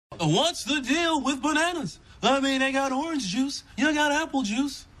What's the deal with bananas? I mean, they got orange juice, you got apple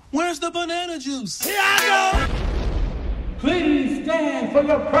juice. Where's the banana juice? Here I go! Please stand for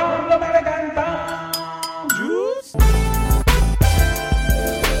your problematic and bomb juice.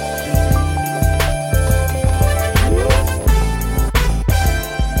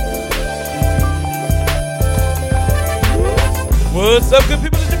 What's up, good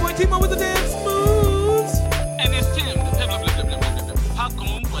people? It's your boy Timo with the Dance Moves. And it's Tim, the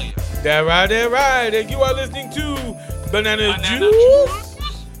popcorn player. That right. And you are listening to Banana Juice.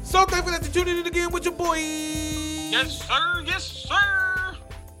 So thankful that you're tuning in again with your boy. Yes, sir. Yes, sir.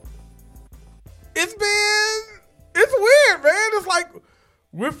 It's weird, man. It's like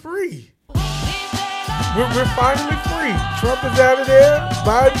we're free. We're finally free. Trump is out of there.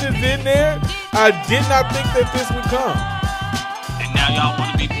 Biden is in there. I did not think that this would come. Now y'all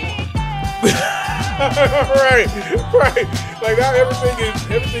want to be bored. right. Like now everything is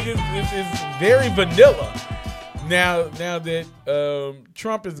very vanilla. Now that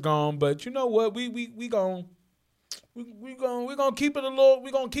Trump is gone, but you know what? We gonna keep it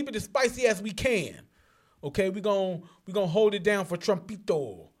we're gonna keep it as spicy as we can. Okay, we gonna hold it down for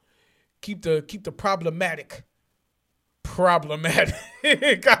Trumpito. Keep the problematic. I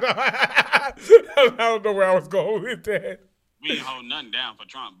don't know where I was going with that. We ain't hold nothing down for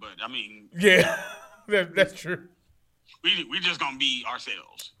Trump, but I mean, yeah, that's true. We just gonna be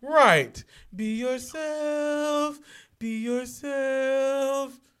ourselves, right? Be yourself. Be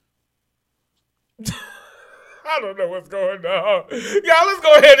yourself. I don't know what's going on, y'all. Let's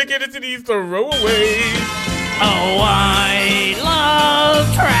go ahead and get into these throwaways. Oh, I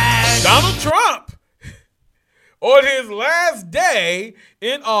love trash. Donald Trump, on his last day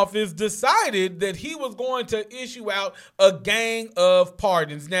in office, decided that he was going to issue out a gang of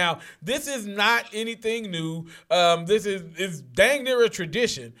pardons. Now, this is not anything new. This is dang near a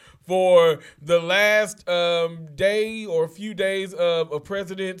tradition for the last day or few days of a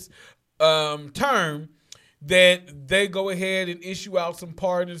president's term, that they go ahead and issue out some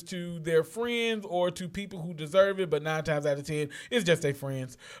pardons to their friends or to people who deserve it, but 9 times out of 10, it's just their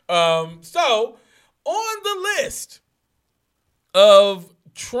friends. So, on the list of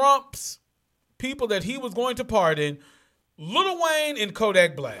Trump's people that he was going to pardon, Lil Wayne and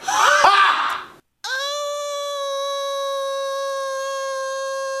Kodak Black.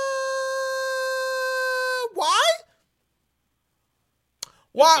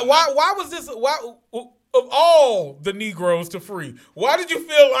 Why was this? Why of all the Negroes to free? Why did you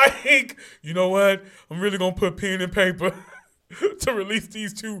feel like, you know what? I'm really gonna put pen and paper to release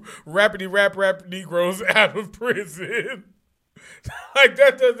these two rapidy rap Negroes out of prison? Like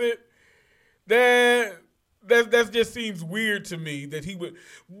that doesn't that just seems weird to me that he would.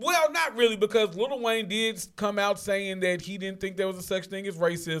 Well, not really, because Lil Wayne did come out saying that he didn't think there was a such thing as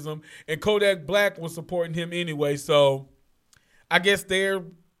racism, and Kodak Black was supporting him anyway. So I guess they're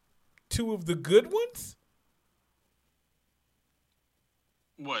two of the good ones.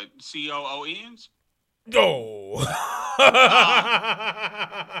 What, COONs? No.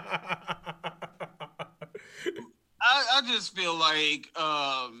 I just feel like,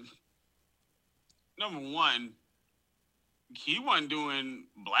 number one, he wasn't doing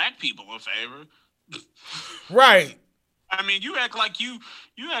black people a favor. Right. I mean, you act like you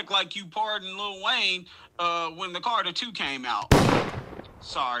pardoned Lil Wayne when the Carter 2 came out.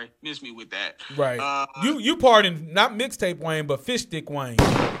 Sorry, missed me with that. Right. You pardoned not mixtape Wayne, but fish stick Wayne.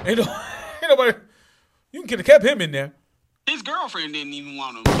 Ain't nobody. You could have kept him in there. His girlfriend didn't even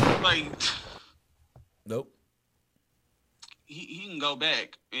want him. Like, nope. He can go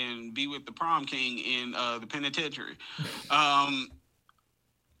back and be with the prom king in the penitentiary. And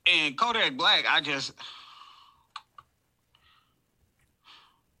Kodak Black,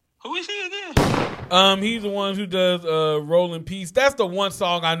 who is he again? He's the one who does Rollin' Peace. That's the one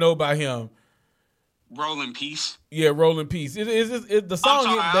song I know by him. Rollin' Peace? Yeah, Rollin' Peace. The song I'm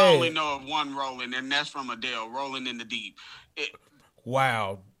sorry, bad. I only know of one Rollin', and that's from Adele, Rollin' in the Deep.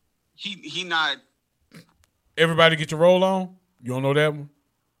 Wow. He not... Everybody get your roll on? You don't know that one?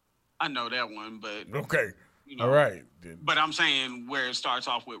 I know that one, but... Okay. You know, all right. But I'm saying where it starts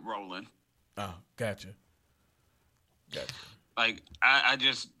off with Rollin'. Oh, gotcha. Like, I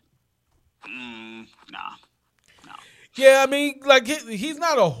just... Nah. Yeah, I mean, like, he's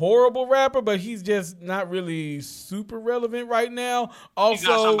not a horrible rapper, but he's just not really super relevant right now. Also, he's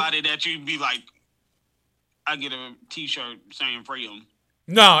not somebody that you'd be like, I get a T-shirt saying freedom.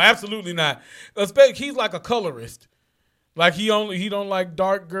 No, absolutely not. He's like a colorist. Like, he don't like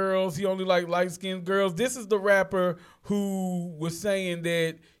dark girls. He only like light-skinned girls. This is the rapper who was saying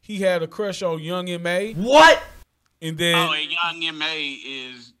that he had a crush on Young M.A. What? And then and Young M.A.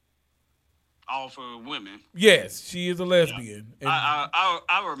 is all for women. Yes, she is a lesbian. And,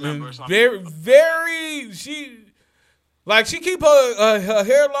 I remember and something. very she keep her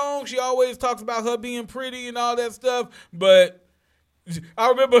hair long. She always talks about her being pretty and all that stuff. But I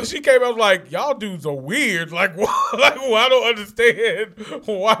remember she came out like, y'all dudes are weird. Like, I don't understand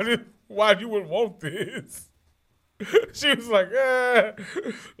why you would want this. She was like,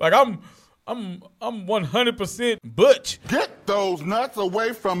 like I'm 100% butch. Get those nuts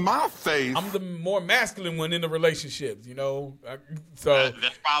away from my face. I'm the more masculine one in the relationship, you know.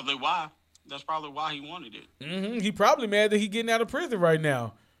 That's probably why. That's probably why he wanted it. Mm-hmm. He probably mad that he getting out of prison right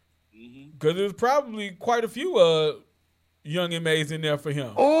now, because there's probably quite a few young inmates in there for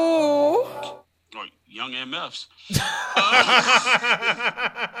him. Oh, young MFs.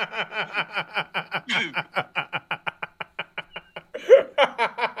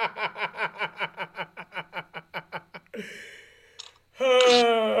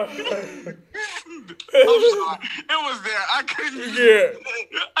 I'm sorry. It was there. I couldn't. Yeah.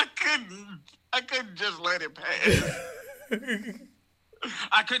 I couldn't just let it pass.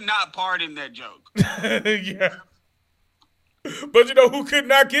 I could not pardon that joke. Yeah. But you know who could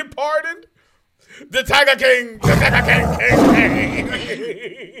not get pardoned? The Tiger King. The Tiger King.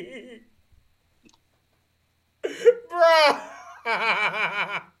 Bro.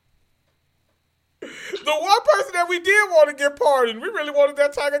 The one person that we did want to get pardoned, we really wanted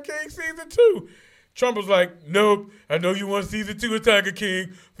that Tiger King season 2. Trump was like, nope, I know you want season 2 of Tiger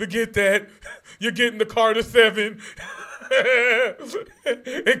King. Forget that. You're getting the Carter 7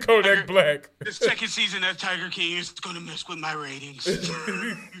 and Kodak Black. The second season of Tiger King is going to mess with my ratings.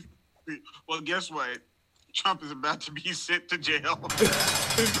 Well, guess what? Trump is about to be sent to jail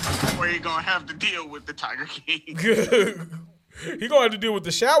where he's going to have to deal with the Tiger King. He gonna have to deal with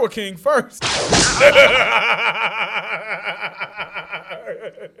the Shower King first. That's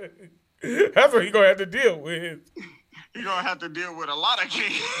what he gonna have to deal with. He gonna have to deal with a lot of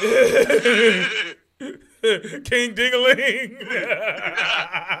kings. King Dingaling.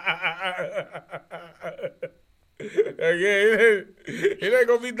 Yeah, it ain't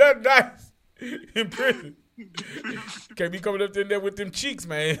gonna be that nice in prison. Can't be coming up in there with them cheeks,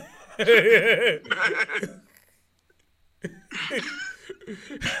 man.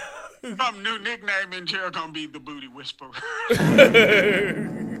 Some new nickname in jail gonna be the Booty Whisperer.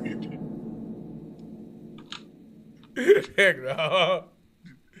 Heck no.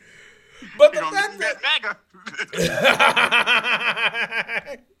 But the fact that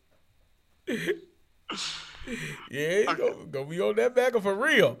yeah, he's gonna be on that bagger for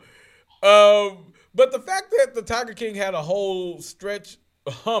real. But the fact that the Tiger King had a whole stretch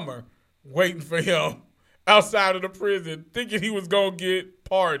Hummer waiting for him outside of the prison, thinking he was gonna get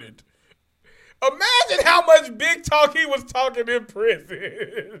pardoned. Imagine how much big talk he was talking in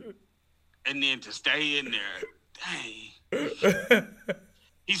prison. And then to stay in there, dang.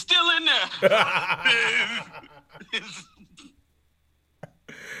 He's still in there.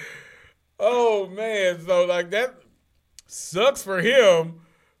 Oh man, so like that sucks for him,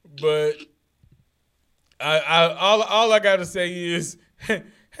 but all I gotta say is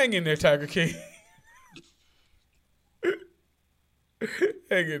hang in there, Tiger King.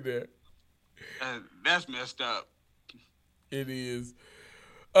 Hang in there. That's messed up. It is.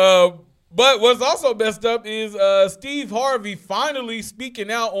 But what's also messed up is Steve Harvey finally speaking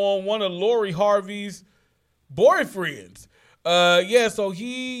out on one of Lori Harvey's boyfriends. So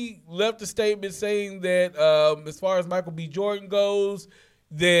he left a statement saying that as far as Michael B. Jordan goes,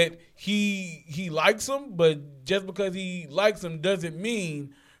 that he likes him, but just because he likes him doesn't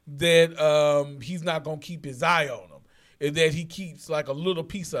mean that he's not going to keep his eye on him. And that he keeps like a little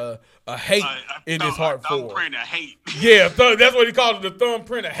piece of hate in his heart for him. Thumbprint of hate. Yeah, that's what he calls it, the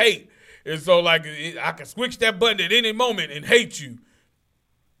thumbprint of hate. And so, like, I can switch that button at any moment and hate you.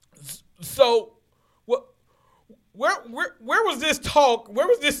 So, where was this talk? Where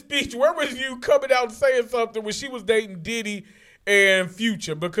was this speech? Where was you coming out and saying something when she was dating Diddy and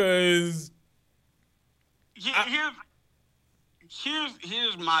Future? Because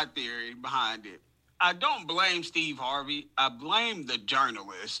here's my theory behind it. I don't blame Steve Harvey. I blame the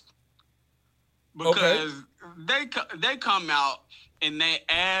journalist because they come out and they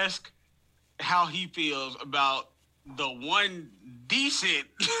ask how he feels about the one decent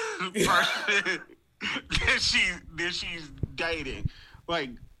person that she's dating. Like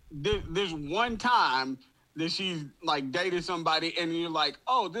there's one time that she's like dated somebody and you're like,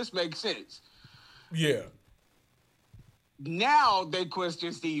 oh, this makes sense. Yeah. Now they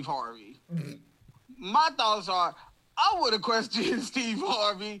question Steve Harvey. My thoughts are, I would have questioned Steve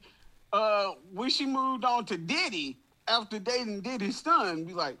Harvey when she moved on to Diddy after dating Diddy's son.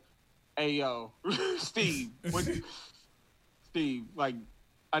 Be like, Hey yo, Steve, Steve, like,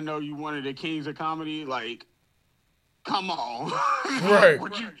 I know you one of the kings of comedy. Like, come on, Right.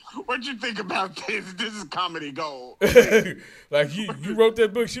 what you think about this? This is comedy gold. Like you wrote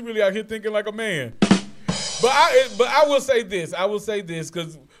that book. She really out here thinking like a man. But I will say this. I will say this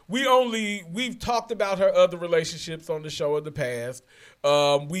because we've talked about her other relationships on the show in the past.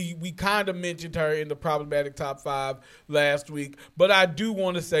 We kind of mentioned her in the problematic top 5 last week. But I do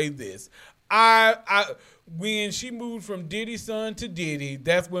want to say this. When she moved from Diddy's son to Diddy,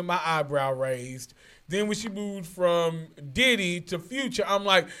 that's when my eyebrow raised. Then when she moved from Diddy to Future, I'm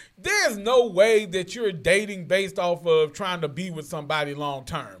like, there's no way that you're dating based off of trying to be with somebody long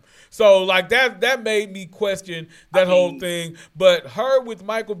term. So like that made me question that whole thing. But her with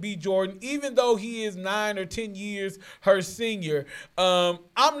Michael B. Jordan, even though he is 9 or 10 years her senior, I'm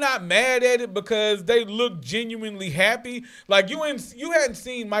not mad at it because they look genuinely happy. Like you hadn't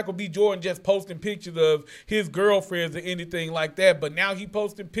seen Michael B. Jordan just posting pictures of his girlfriends or anything like that. But now he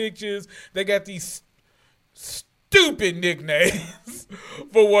posting pictures. They got these stupid nicknames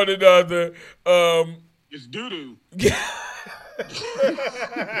for one another. It's doo-doo. Yeah.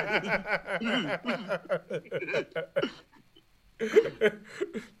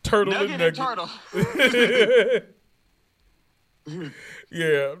 Turtle Nugget and Nugget. Turtle.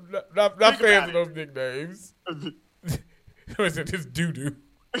 Yeah, not fans of those nicknames. It's doo-doo.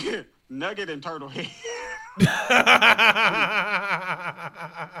 Nugget and Turtle Head.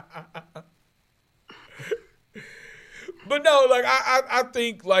 But no, like I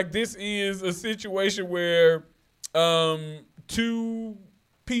think like this is a situation where two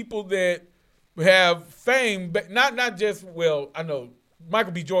people that have fame, but not just, well, I know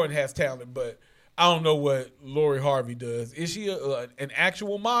Michael B. Jordan has talent, but I don't know what Lori Harvey does. Is she an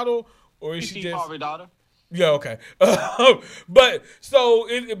actual model, or is she Steve just Harvey daughter? Yeah, okay. But so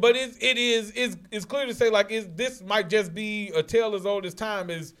it's clear to say like this might just be a tale as old as time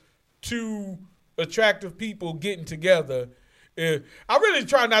as two attractive people getting together. I really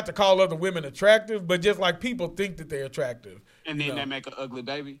try not to call other women attractive, but just like people think that they're attractive. And then they make an ugly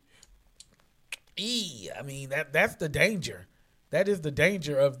baby. I mean that's the danger. That is the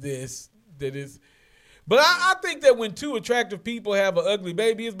danger of this. That is, but I think that when two attractive people have an ugly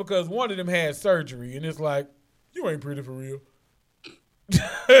baby, it's because one of them had surgery, and it's like, you ain't pretty for real.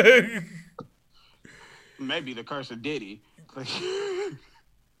 Maybe the curse of Diddy.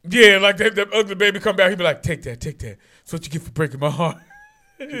 Yeah, like that ugly baby come back, he be like, take that. That's what you get for breaking my heart.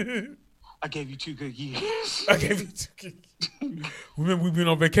 I gave you 2 good years. I gave you 2 good years. Remember we been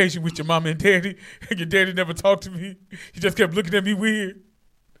on vacation with your mama and daddy, and your daddy never talked to me. He just kept looking at me weird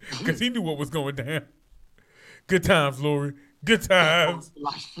because he knew what was going down. Good times, Lori. Good times.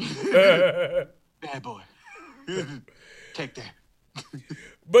 Bad boy. Take that.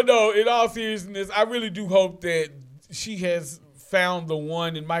 But no, in all seriousness, I really do hope that she has found the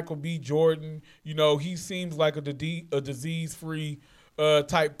one in Michael B. Jordan. You know, he seems like a disease-free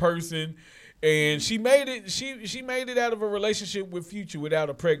type person. And she made it. She made it out of a relationship with Future without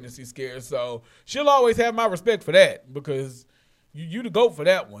a pregnancy scare. So she'll always have my respect for that because you the GOAT for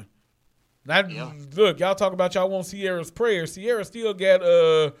that one. Look, y'all talk about y'all want Sierra's prayer. Sierra still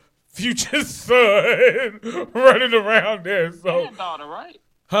got Future's son running around there. So daughter, right?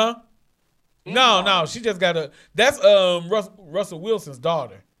 Huh? No, she just got that's Russell Wilson's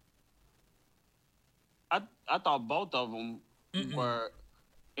daughter. I thought both of them were,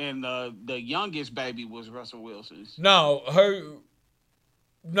 and the youngest baby was Russell Wilson's. No,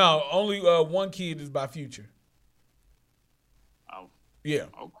 only one kid is by Future. Oh. Yeah.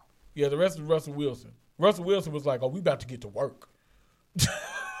 Okay. Yeah, the rest is Russell Wilson. Russell Wilson was like, "Oh, we about to get to work." He's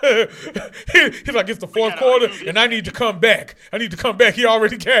like, it's the fourth quarter, and I need to come back. He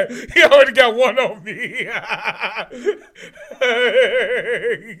already got one on me.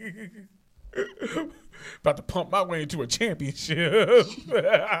 About to pump my way into a championship.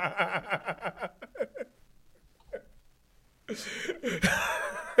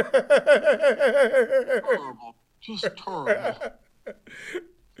 Terrible. Just terrible.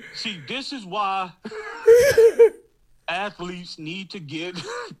 See, this is why athletes need to get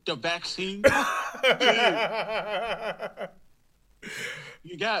the vaccine.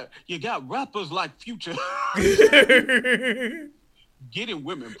 You got rappers like Future getting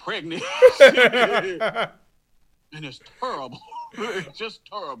women pregnant. And it's terrible. It's just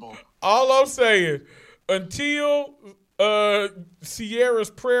terrible. All I'm saying, until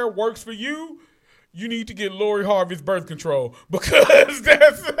Sierra's prayer works for you, you need to get Lori Harvey's birth control because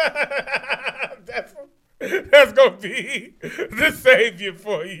that's gonna be the savior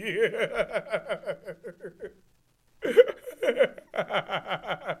for you.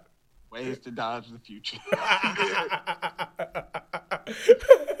 ways to dodge the future.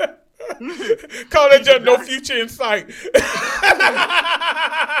 Call that just no future in sight.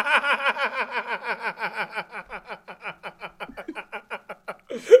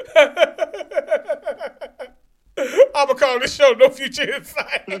 I'm gonna call this show No Future in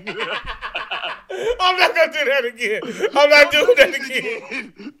Sight. I'm not gonna do that again. I'm not doing that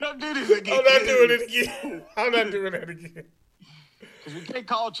again. Don't do this again. I'm not doing it again. I'm not doing that again. Because we can't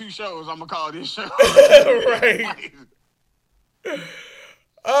call 2 shows. I'm gonna call this show. Right.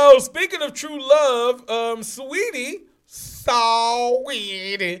 Oh, speaking of true love, Sweetie.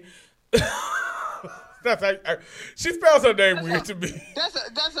 That's how, she spells her name weird to me.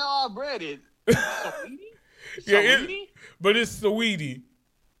 That's how I read it. Sweetie? Yeah, but it's Sweetie.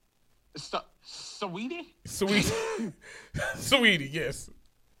 Sweetie? Sweetie. Sweetie, yes.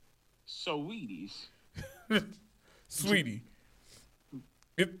 Sweeties. Sweetie.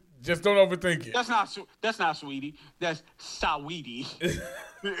 Just don't overthink it. That's not Sweetie. That's Saweetie.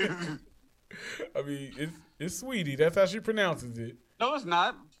 I mean, it's Sweetie. That's how she pronounces it. No, it's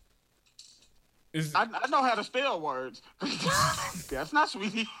not. It's, I know how to spell words. That's not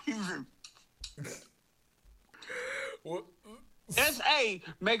Sweetie. well, S-A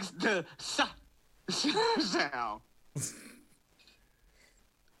makes the sound.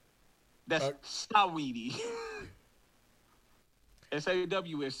 That's Saweetie.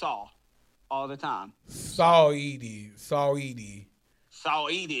 S-A-W is saw all the time. Saweetie.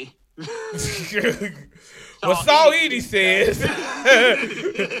 Well, Saweetie says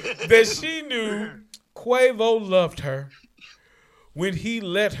that she knew Quavo loved her when he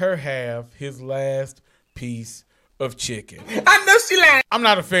let her have his last piece of chicken. I know she lying. I'm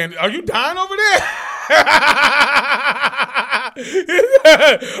not a fan. Are you dying over there?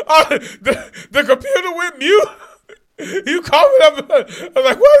 The computer went mute. You called me up. I was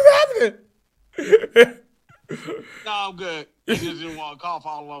like, what is happening? No, I'm good. I just didn't want to cough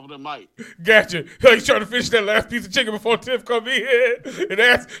all over the mic. Gotcha. He's trying to finish that last piece of chicken before Tiff come in and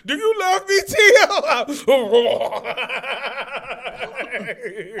ask, do you love me, Tiff?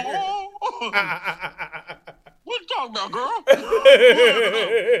 What you talking about, girl?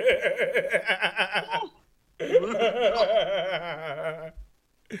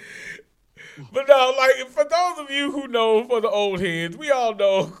 But no, like, for those of you who know, for the old heads, we all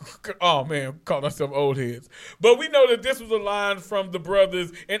know, oh man, call ourselves old heads. But we know that this was a line from the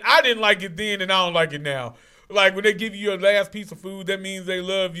brothers, and I didn't like it then, and I don't like it now. Like, when they give you your last piece of food, that means they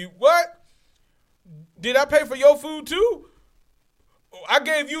love you. What? Did I pay for your food too? I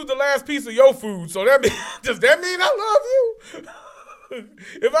gave you the last piece of your food, so that mean, does that mean I love you?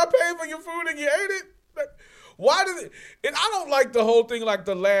 If I paid for your food and you ate it? Like, why does it? And I don't like the whole thing like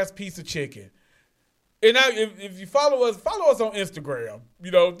the last piece of chicken. And if you follow us on Instagram. You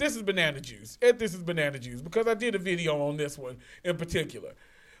know, this is Banana Juice. And this is Banana Juice because I did a video on this one in particular.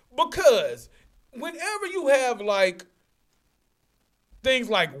 Because whenever you have like things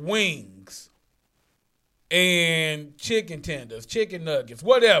like wings and chicken tenders, chicken nuggets,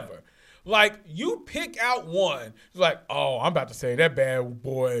 whatever, like you pick out one, it's like, oh, I'm about to say that bad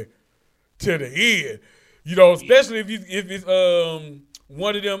boy to the end. You know, especially if it's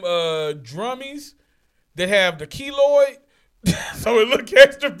one of them drummies that have the keloid, so it look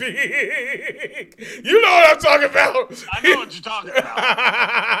extra big. You know what I'm talking about. I know what you're talking about.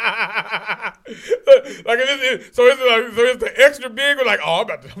 Like so it's the extra big. We're like, oh, I'm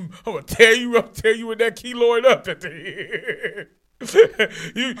gonna tear you with that keloid up at the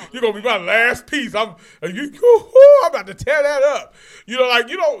end. You're gonna be my last piece. I'm about to tear that up. You know, like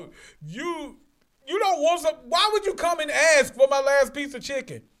you don't want some. Why would you come and ask for my last piece of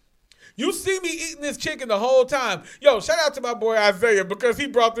chicken? You see me eating this chicken the whole time. Yo, shout out to my boy Isaiah because he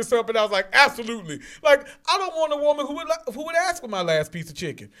brought this up and I was like, absolutely. Like, I don't want a woman who would ask for my last piece of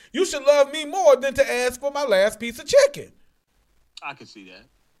chicken. You should love me more than to ask for my last piece of chicken. I can see that.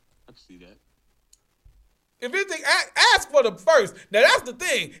 If anything, ask for the first. Now that's the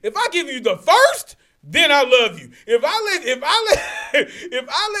thing. If I give you the first, then I love you. If I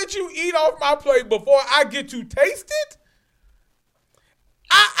let you eat off my plate before I get to taste it,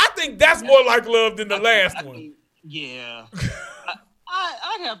 I think that's more like love than the last one. Yeah.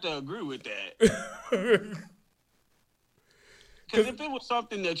 I'd have to agree with that. Because if it was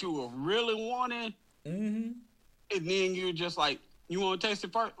something that you were really wanting, and then you're just like, you want to taste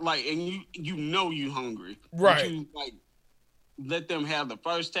it first? Like, and you know you hungry. Right. But you, like, let them have the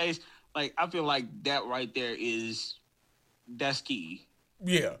first taste. Like, I feel like that right there that's key.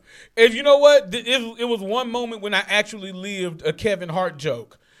 Yeah. And you know what? It was one moment when I actually lived a Kevin Hart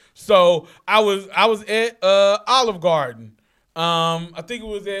joke. So I was at Olive Garden I think it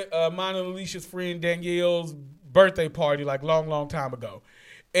was at mine and Alicia's friend Danielle's birthday party, like long time ago.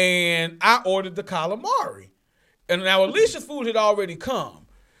 And I ordered the calamari. And now Alicia's food had already come.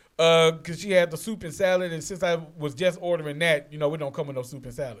 Because she had the soup and salad. And since I was just ordering that, you know, we don't come with no soup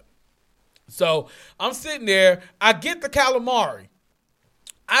and salad. So I'm sitting there. I get the calamari.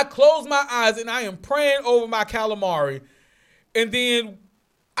 I close my eyes and I am praying over my calamari. And then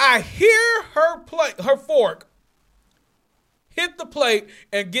I hear her fork hit the plate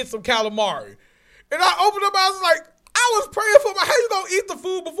and get some calamari. And I opened up, I was like, I was praying for how you gonna eat the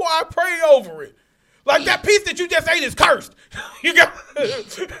food before I pray over it? Like, that piece that you just ate is cursed. You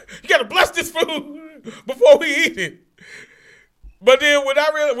gotta bless this food before we eat it. But then when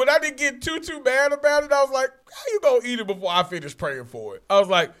I didn't get too mad about it, I was like, how you gonna eat it before I finish praying for it? I was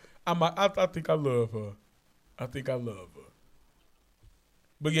like, I think I love her. I think I love her.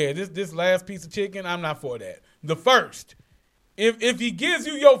 But yeah, this last piece of chicken, I'm not for that. The first. If he gives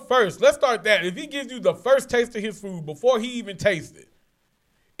you your first, let's start that. If he gives you the first taste of his food before he even tastes it.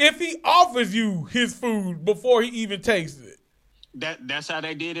 If he offers you his food before he even tastes it. That's how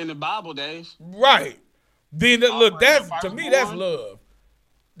they did in the Bible days. Right. Then look, that's to me, that's love.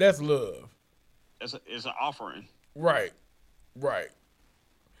 That's love. It's an offering. Right.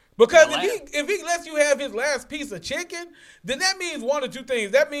 Because if he lets you have his last piece of chicken, then that means one or two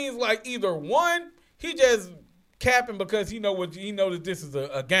things. That means like either one, he just capping because he know that this is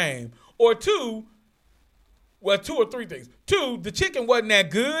a game, or two or three things. Two, the chicken wasn't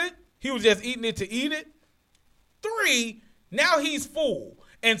that good. He was just eating it to eat it. Three, now he's full.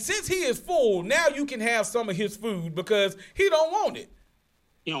 And since he is full, now you can have some of his food because he don't want it.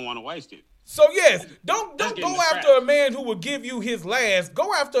 He don't want to waste it. So yes, don't go after a man who will give you his last.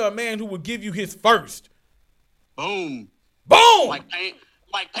 Go after a man who will give you his first. Boom. Like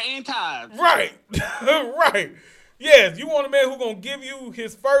paying tithes. Right. Right. Yes, you want a man who's going to give you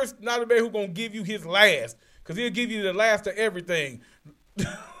his first, not a man who's going to give you his last. Because he'll give you the last of everything.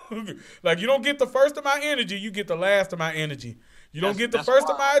 Like, you don't get the first of my energy, you get the last of my energy. You don't get the first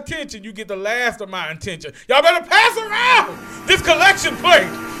of my attention, you get the last of my attention. Y'all better pass around this collection plate.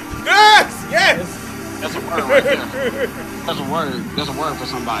 Yes. That's a word right there. That's a word for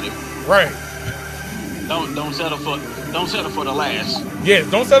somebody. Right. Don't settle for the last. Yes,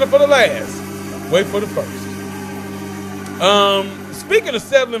 don't settle for the last. Wait for the first. Speaking of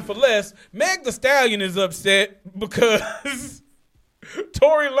settling for less, Meg Thee Stallion is upset because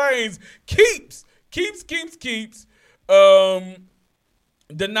Tory Lanez keeps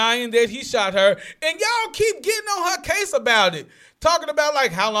denying that he shot her, and y'all keep getting on her case about it. Talking about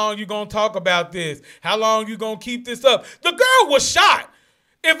like, how long you gonna talk about this? How long you gonna keep this up? The girl was shot.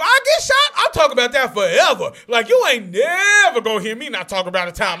 If I get shot, I'll talk about that forever. Like, you ain't never gonna hear me not talk about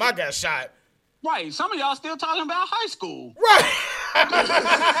the time I got shot. Right. Some of y'all still talking about high school. Right.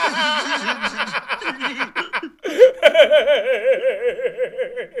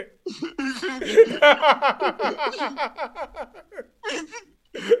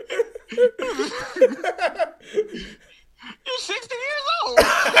 You're 60 years old. What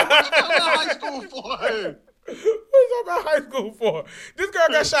you talking about high school for? What you talking about high school for? This girl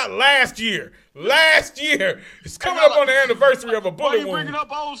got shot last year. It's coming up on the anniversary of a bullet wound. Why you bringing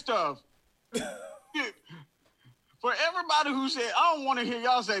up old stuff? For everybody who said, I don't want to hear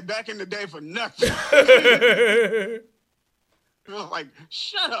y'all say back in the day for nothing. It was like,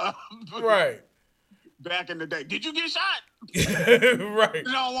 shut up. Right. Back in the day. Did you get shot? Right.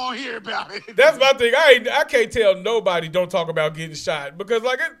 You don't want to hear about it. That's my thing. I can't tell nobody don't talk about getting shot because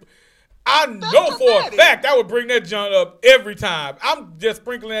I know for a fact I would bring that junk up every time. I'm just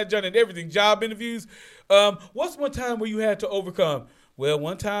sprinkling that junk in everything. Job interviews. What's one time where you had to overcome? Well,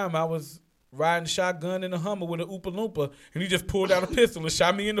 one time I was riding shotgun in a Hummer with an Oompa Loompa, and he just pulled out a pistol and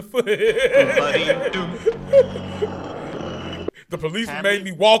shot me in the foot. The policeman made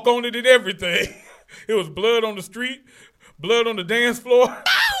me walk on it and everything. It was blood on the street, blood on the dance floor.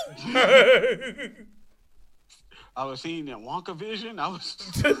 I was seeing that Wonka vision. I was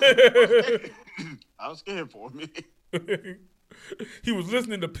scared for me. He was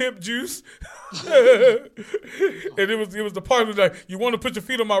listening to Pimp Juice. And it was the part where like, you want to put your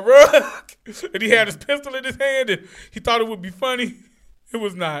feet on my rug? And he had his pistol in his hand and he thought it would be funny. It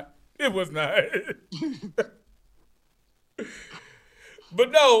was not.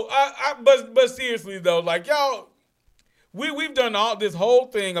 But no, but seriously though, like y'all, we've done all this whole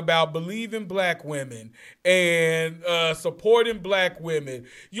thing about believing black women and supporting black women.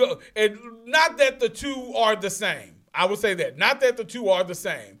 And not that the two are the same. I would say that. Not that the two are the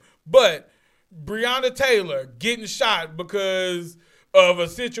same. But Breonna Taylor getting shot because of a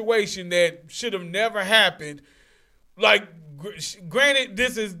situation that should have never happened. Like, granted,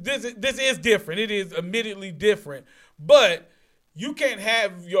 this is different. It is admittedly different, but you can't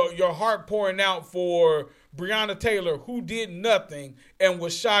have your heart pouring out for Breonna Taylor, who did nothing and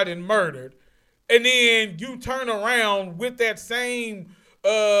was shot and murdered, and then you turn around with that same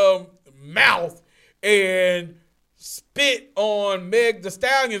mouth and spit on Meg Thee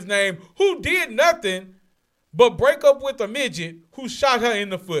Stallion's name, who did nothing but break up with a midget who shot her in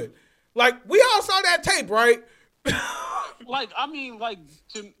the foot. Like, we all saw that tape, right?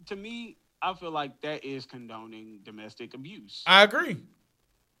 To me, I feel like that is condoning domestic abuse. I agree.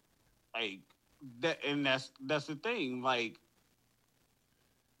 Like that, and that's the thing. Like,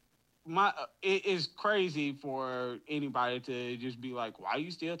 it is crazy for anybody to just be like, "Why are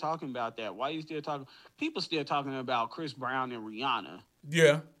you still talking about that? Why are you still talking?" People still talking about Chris Brown and Rihanna.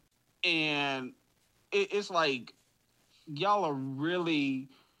 Yeah, and it's like, y'all are really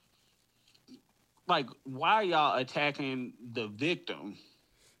like, why are y'all attacking the victim?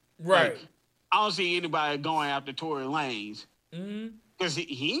 right. Like, I don't see anybody going after Tory Lanez because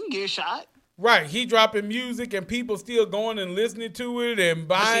he can get shot. Right, he dropping music and people still going and listening to it and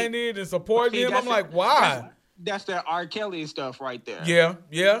buying it and supporting him. I'm like, why? That's that R. Kelly stuff right there.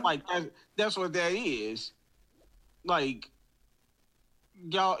 Yeah. Like that's what that is. Like,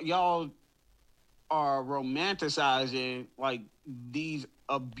 y'all are romanticizing like these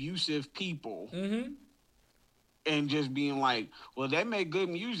abusive people and just being like, well, they make good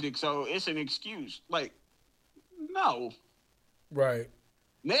music, so it's an excuse. Like, no. Right.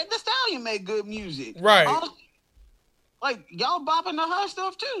 Meg Thee Stallion make good music. Right. Like, y'all bopping to her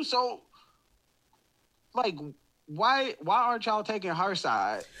stuff too. So, like, why aren't y'all taking her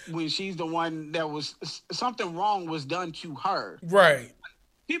side when she's the one that was something wrong was done to her? Right.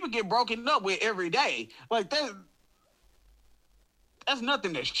 People get broken up with every day. Like, that's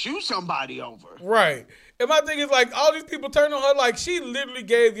nothing to shoot somebody over. Right. And my thing is, like, all these people turn on her, like, she literally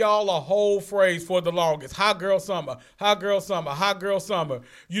gave y'all a whole phrase for the longest. Hot girl summer, hot girl summer, hot girl summer.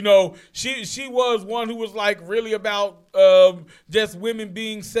 You know, she was one who was, like, really about just women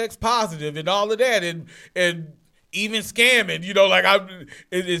being sex positive and all of that and even scamming, you know, like,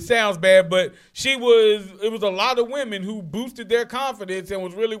 it sounds bad, but it was a lot of women who boosted their confidence and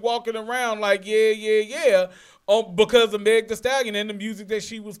was really walking around like, yeah, because of Meg Thee Stallion and the music that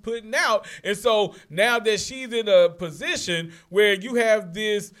she was putting out. And so now that she's in a position where you have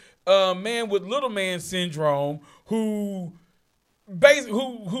this man with little man syndrome who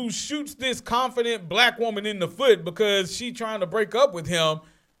shoots this confident black woman in the foot because she trying to break up with him,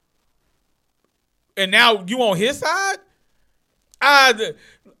 and now you on his side?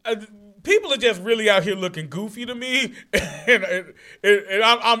 People are just really out here looking goofy to me, and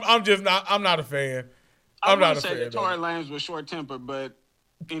I'm not a fan. I'm not a fan. That Tory Lanez was short tempered, but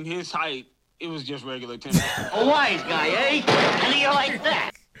in his height, it was just regular temper. A wise guy, eh? And you like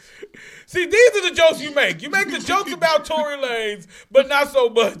that? See, these are the jokes you make. You make the jokes about Tory Lanez, but not so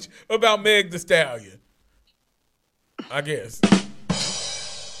much about Meg Thee Stallion. I guess.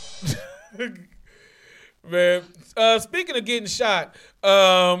 Man, speaking of getting shot,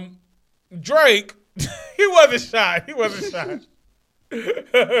 Drake, he wasn't shot.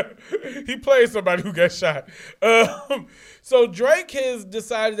 He played somebody who got shot. So Drake has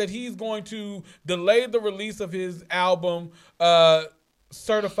decided that he's going to delay the release of his album,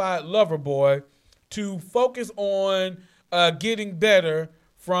 Certified Lover Boy, to focus on getting better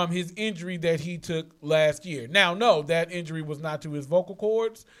from his injury that he took last year. Now, no, that injury was not to his vocal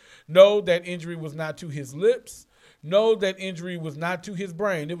cords. No, that injury was not to his lips. No, that injury was not to his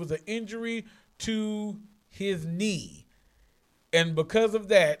brain. It was an injury to his knee. And because of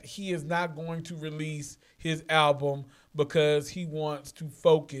that, he is not going to release his album because he wants to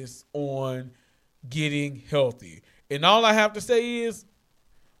focus on getting healthy. And all I have to say is,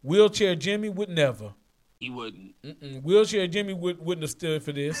 Wheelchair Jimmy would never. He wouldn't. Wheelchair Jimmy wouldn't have stood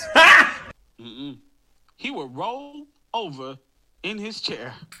for this. He would roll over in his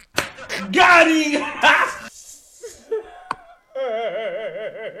chair. Got him!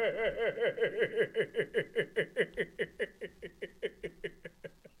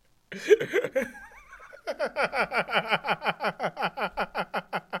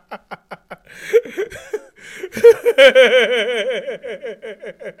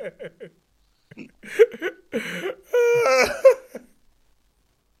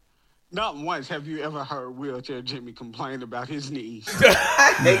 Not once have you ever heard Wheelchair Jimmy complain about his knees.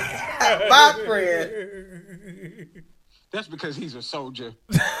 My friend. That's because he's a soldier.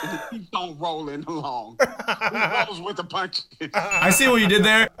 He keeps on rolling along. He rolls with the punches. I see what you did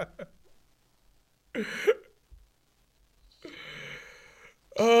there.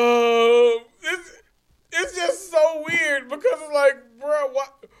 It's just so weird because it's like, bro,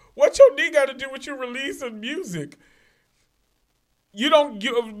 what your knee got to do with you releasing music?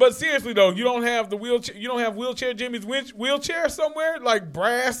 But seriously though, you don't have the wheelchair. You don't have Wheelchair Jimmy's wheelchair somewhere, like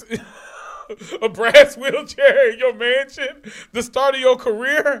brass, a brass wheelchair in your mansion, the start of your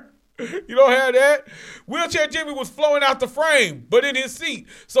career. You don't have that. Wheelchair Jimmy was flowing out the frame, but in his seat.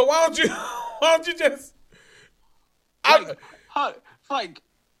 So why don't you just?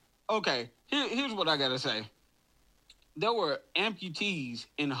 Okay. Here's what I gotta say. There were amputees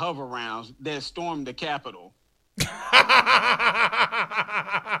in hover rounds that stormed the Capitol.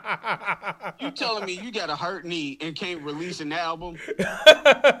 You telling me you got a hurt knee and can't release an album?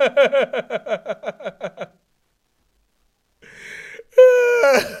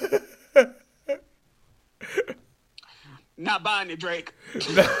 Not buying it, Drake.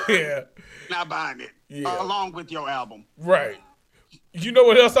 Yeah. Not buying it. Yeah. Along with your album. Right. You know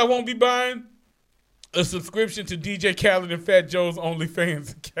what else I won't be buying? A subscription to DJ Khaled and Fat Joe's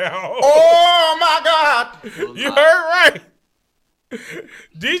OnlyFans account. Oh my God! You heard right.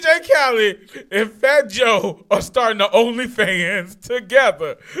 DJ Khaled and Fat Joe are starting the OnlyFans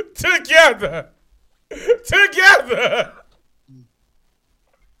together.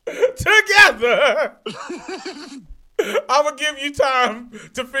 I'm going to give you time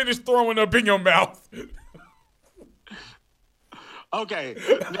to finish throwing up in your mouth. Okay.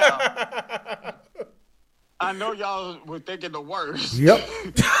 Now, I know y'all were thinking the worst. Yep.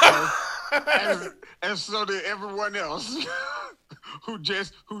 and so did everyone else who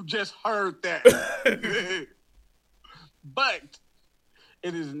just heard that. But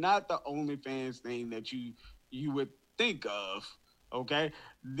it is not the OnlyFans thing that you would think of. Okay,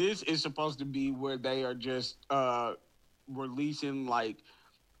 this is supposed to be where they are just releasing like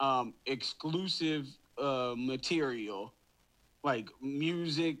exclusive material, like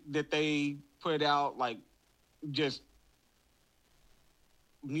music that they put out, like just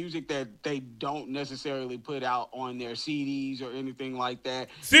music that they don't necessarily put out on their CDs or anything like that.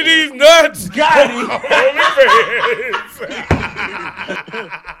 CDs nuts! Got it!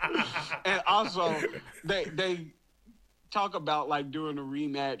 And also, they talk about like doing a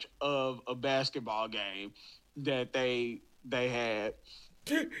rematch of a basketball game that they had.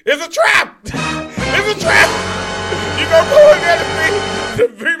 It's a trap! It's a trap! You gonna go in there to see the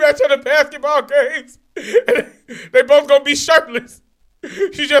rematch of the basketball games, and they both gonna be shirtless.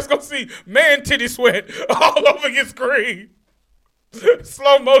 You just gonna see man titty sweat all over your screen.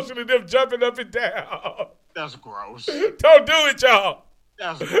 Slow motion of them jumping up and down. That's gross. Don't do it, y'all.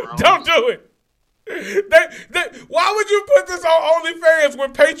 That's gross. Don't do it. Why would you put this on OnlyFans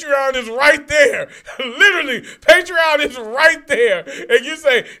when Patreon is right there? Literally, Patreon is right there. And you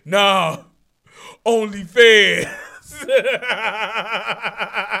say, nah, OnlyFans.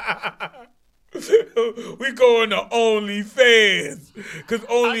 We going to OnlyFans because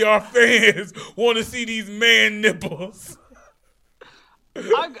only our fans want to see these man nipples.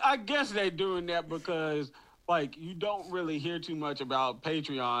 I guess they're doing that because like you don't really hear too much about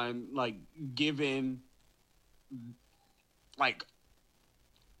Patreon like giving like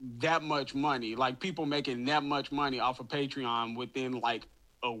that much money, like people making that much money off of Patreon within like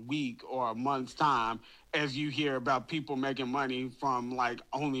a week or a month's time, as you hear about people making money from like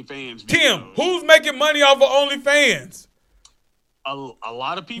OnlyFans videos. Tim, who's making money off of OnlyFans? A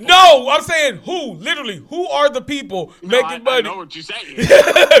lot of people. No, I'm saying who? Literally, who are the people making money? I know what you're saying.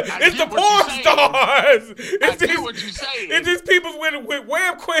 It's the porn stars. I get what you're saying. It's these people with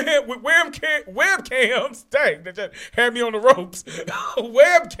webcams. Dang, that just had me on the ropes.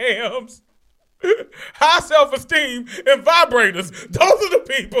 Webcams, high self-esteem, and vibrators. Those are the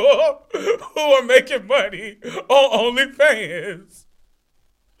people who are making money on OnlyFans.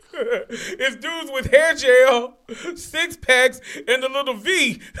 It's dudes with hair gel, 6-packs, and the little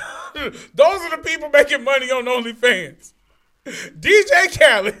V. Those are the people making money on OnlyFans. DJ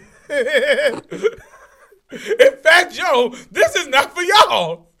Khaled and Fat Joe, this is not for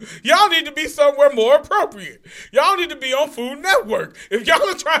y'all. Y'all need to be somewhere more appropriate. Y'all need to be on Food Network. If y'all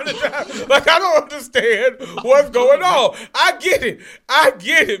are trying to die, like I don't understand what's going on. I get it,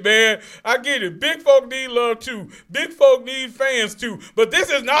 man. I get it. Big folk need love too. Big folk need fans too. But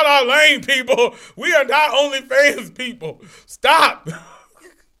this is not our lane, people. We are not OnlyFans people. Stop.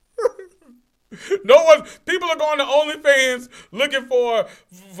 People are going to OnlyFans looking for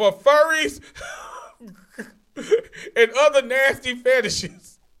furries and other nasty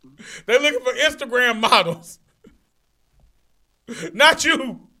fetishes. They're looking for Instagram models. Not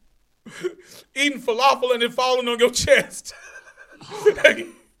you. Eating falafel and it falling on your chest.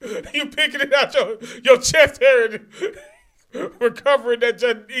 You picking it out your chest hair and recovering that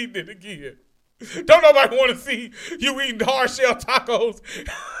just eating it again. Don't nobody want to see you eating hard shell tacos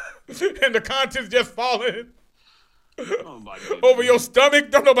and the contents just falling over your stomach.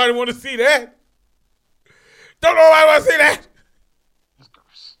 Don't nobody want to see that. Don't nobody want to see that. That's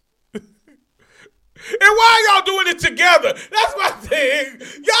gross. And why y'all doing it together? That's my thing.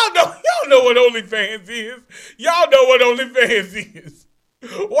 Y'all know what OnlyFans is. Y'all know what OnlyFans is.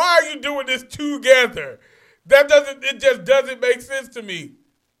 Why are you doing this together? It just doesn't make sense to me.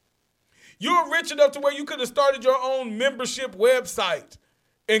 You're rich enough to where you could have started your own membership website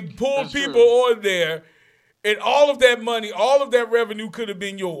and pulled people on there, and all of that money, all of that revenue could have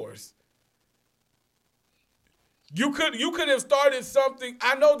been yours. You could have started something.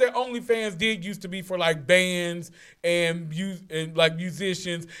 I know that OnlyFans did used to be for like bands and like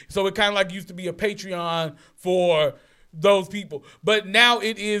musicians, so it kind of like used to be a Patreon for those people. But now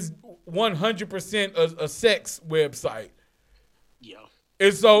it is 100% a sex website. Yeah.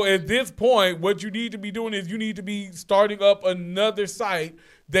 And so at this point, what you need to be doing is you need to be starting up another site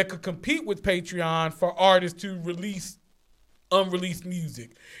that could compete with Patreon for artists to release unreleased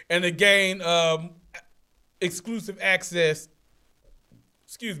music and to gain exclusive access,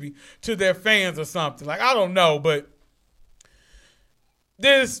 to their fans or something. Like, I don't know, but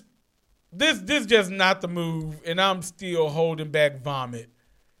this just not the move, and I'm still holding back vomit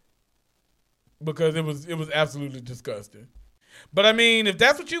because it was absolutely disgusting. But I mean, if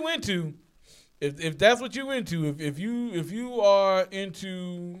that's what you into, if that's what you into, if you are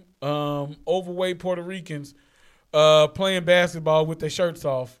into overweight Puerto Ricans playing basketball with their shirts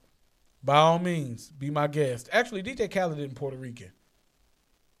off, by all means, be my guest. Actually, DJ Khaled isn't Puerto Rican.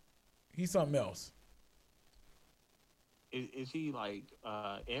 He's something else. Is he like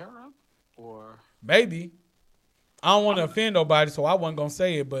Arab or? Maybe. I don't want to offend nobody, so I wasn't gonna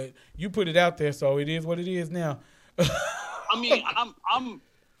say it. But you put it out there, so it is what it is now. I mean, I'm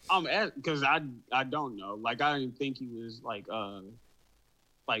because I don't know. Like, I didn't think he was like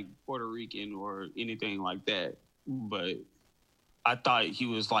Puerto Rican or anything like that. But I thought he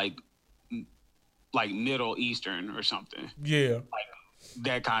was like Middle Eastern or something. Yeah. Like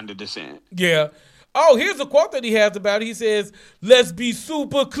that kind of descent. Yeah. Oh, here's a quote that he has about it. He says, "Let's be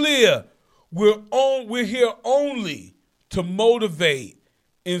super clear. We're here only to motivate,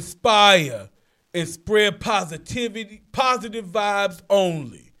 inspire, and spread positive vibes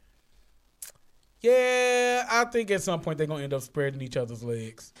only." Yeah, I think at some point they're gonna end up spreading each other's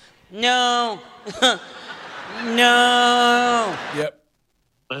legs. No. No. Yep.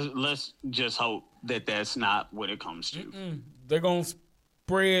 Let's just hope that that's not what it comes to. They're gonna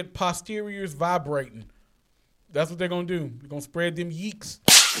spread posteriors vibrating. That's what they're gonna do. They're gonna spread them yeeks.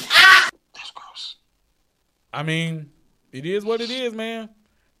 That's gross. I mean, it is what it is, man.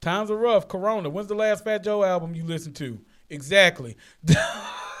 Times are rough. Corona. When's the last Fat Joe album you listened to? Exactly. He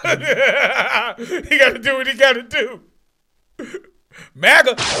got to do what he got to do.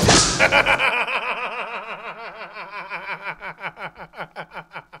 MAGA.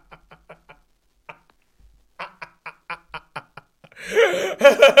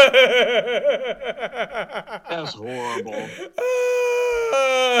 That's horrible.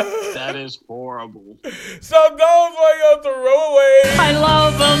 That is horrible. So those were your throwaways. I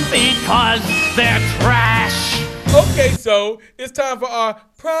love them because they're trash. Okay, so it's time for our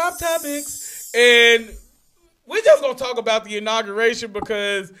prop topics. And we're just going to talk about the inauguration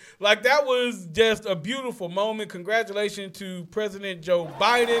because, like, that was just a beautiful moment. Congratulations to President Joe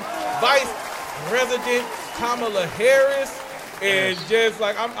Biden, Vice President Kamala Harris. And just,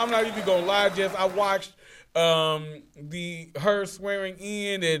 like, I'm not even going to lie, Jess, I watched her swearing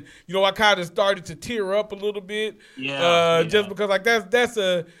in, and I kind of started to tear up a little bit. Just because, like, that's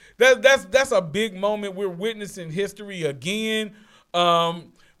a big moment. We're witnessing history again.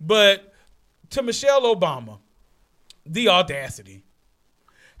 But to Michelle Obama, the audacity.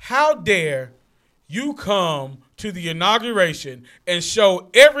 How dare you come to the inauguration and show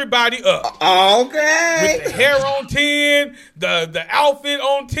everybody up. Okay. With the hair on 10, the outfit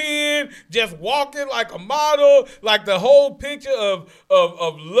on 10, just walking like a model, like the whole picture of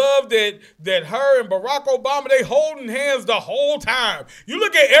love that her and Barack Obama, they holding hands the whole time. You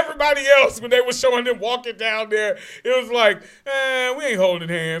look at everybody else when they were showing them walking down there, it was like, we ain't holding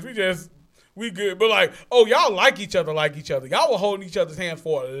hands. We good. But like, oh, y'all like each other. Y'all were holding each other's hands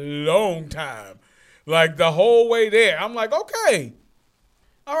for a long time. Like the whole way there. I'm like, okay.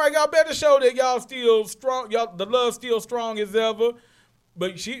 All right, y'all better show that y'all still strong. Y'all, the love still strong as ever.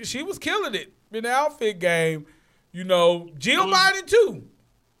 But she was killing it in the outfit game. Jill Biden too.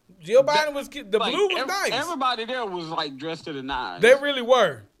 Jill Biden was, the blue was nice. Everybody there was like dressed to the nines. They really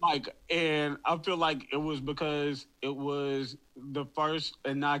were. And I feel like it was because it was the first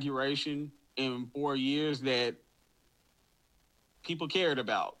inauguration in 4 years that people cared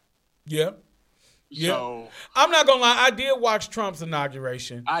about. Yeah. Yeah. So I'm not gonna lie, I did watch Trump's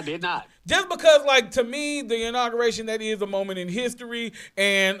inauguration. I did not. Just because, like, to me, the inauguration, that is a moment in history.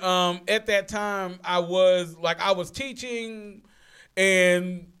 And at that time, I was teaching,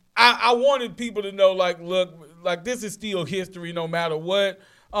 and I wanted people to know, like, look, like, this is still history no matter what.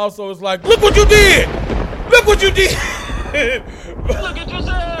 Also, it's like, look what you did! Look what you did! Look at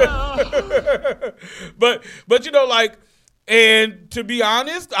yourself. But you know, like, and to be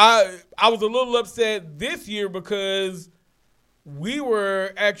honest, I was a little upset this year because we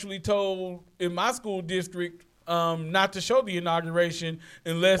were actually told in my school district not to show the inauguration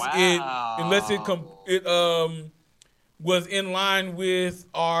unless it was in line with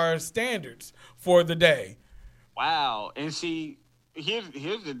our standards for the day. Wow. And see,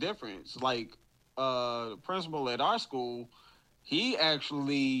 here's the difference. Like, the principal at our school, he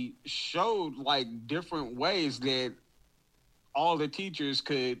actually showed, like, different ways that all the teachers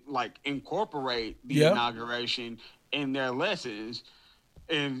could, like, incorporate the inauguration in their lessons.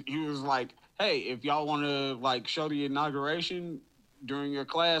 And he was like, hey, if y'all want to, like, show the inauguration during your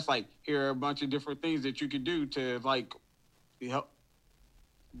class, like, here are a bunch of different things that you could do to, like, help,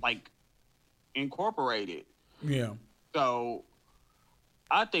 like, incorporate it. Yeah. So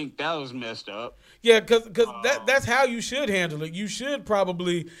I think that was messed up. Yeah, because that's how you should handle it. You should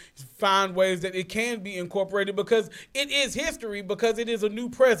probably find ways that it can be incorporated because it is history, because it is a new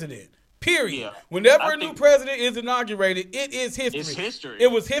president. Period. Yeah. Whenever a new president is inaugurated, it is history. It's history. It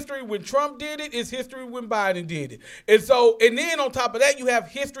was history when Trump did it. It's history when Biden did it. And then on top of that, you have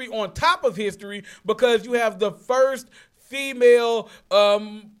history on top of history because you have the first female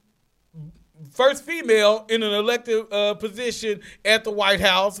in an elected position at the White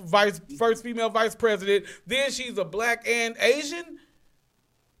House, first female vice president. Then she's a black and Asian,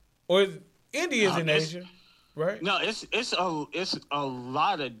 or Indians and Asian, right? No, it's a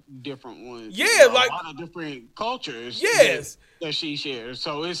lot of different ones. Yeah, a lot of different cultures. Yes, that she shares.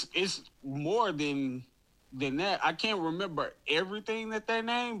 So it's more than that. I can't remember everything that they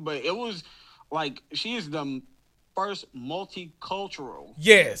named, but it was like she is the first multicultural.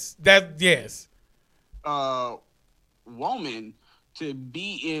 Yes. Woman to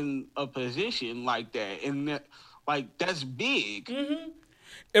be in a position like that, and that, like, that's big. Mm-hmm.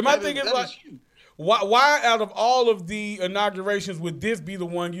 And my thing is, like, why out of all of the inaugurations would this be the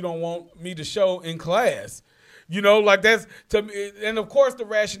one you don't want me to show in class? You know, like, that's to me. And of course, the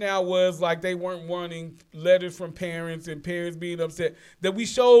rationale was like they weren't wanting letters from parents and parents being upset that we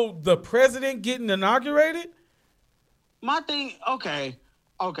showed the president getting inaugurated. My thing, okay.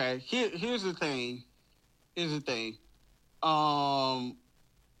 Here's the thing.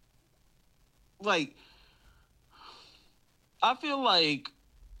 Like, I feel like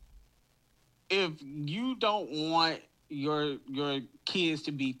if you don't want your kids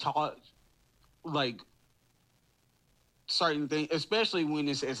to be taught, like, certain things, especially when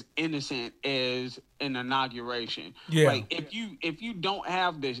it's as innocent as an inauguration. Yeah. Like, if you don't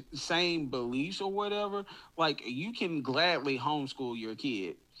have the same beliefs or whatever, like, you can gladly homeschool your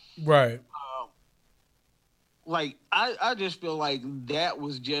kid. Right. Like, I just feel like that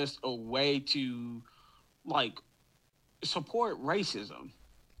was just a way to, like, support racism.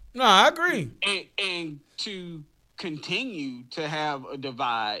 No, I agree. And to continue to have a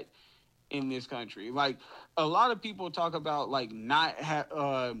divide in this country. Like, a lot of people talk about, like,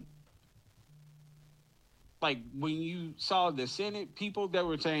 like, when you saw the Senate people that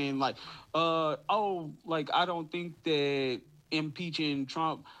were saying, like, like, I don't think that impeaching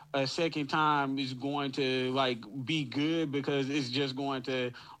Trump a second time is going to, like, be good because it's just going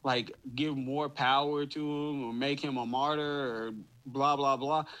to, like, give more power to him or make him a martyr or blah, blah,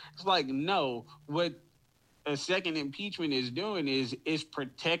 blah. It's like, no, what a second impeachment is doing is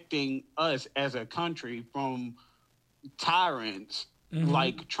protecting us as a country from tyrants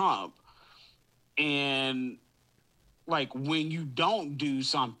like Trump. And, like, when you don't do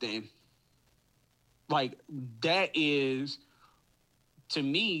something, like, that is, to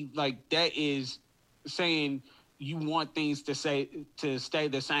me, like, that is saying you want things to stay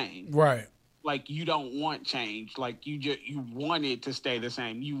the same. Right. Like, you don't want change. Like, you want it to stay the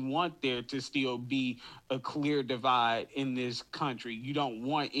same. You want there to still be a clear divide in this country. You don't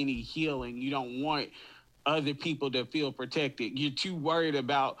want any healing. You don't want other people to feel protected. You're too worried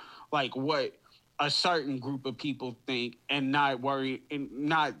about, like, what a certain group of people think, and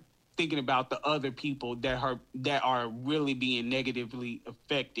not thinking about the other people that are really being negatively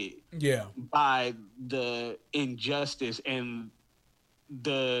affected by the injustice and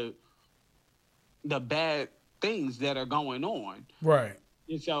the bad things that are going on. Right.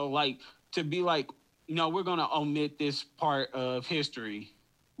 And so, like, to be like, we're gonna omit this part of history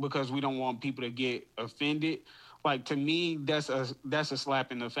because we don't want people to get offended. Like, to me, that's a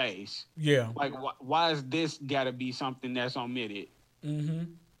slap in the face. Yeah. Like, why is this got to be something that's omitted? Mm-hmm.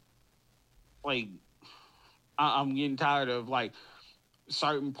 Like, I'm getting tired of like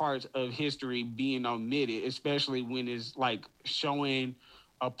certain parts of history being omitted, especially when it's like showing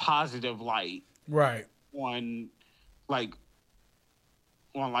a positive light, Right. on like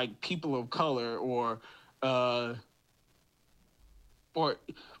people of color or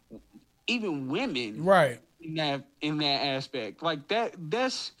even women, Right. in that aspect. Like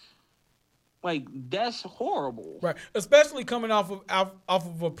that's horrible. Right. Especially coming off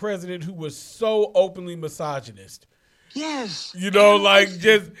of a president who was so openly misogynist. Yes. Like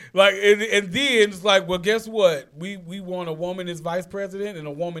just like and then it's like, well, guess what? We want a woman as vice president and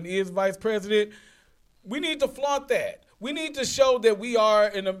a woman is vice president. We need to flaunt that. We need to show that we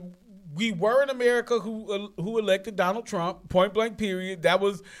were in America who elected Donald Trump, point blank period.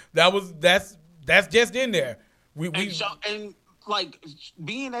 That's just in there. And like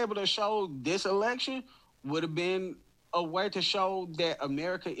being able to show this election would have been a way to show that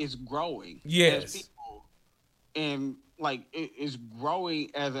America is growing. Yes. As people. And like it is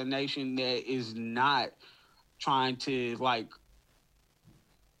growing as a nation that is not trying to like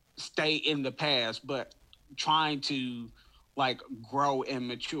stay in the past, but trying to like grow and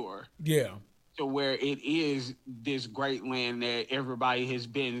mature. Yeah. To where it is this great land that everybody has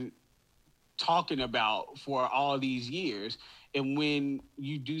been talking about for all these years. And when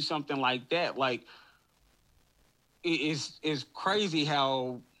you do something like that, like it's crazy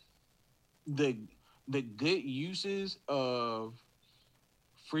how the good uses of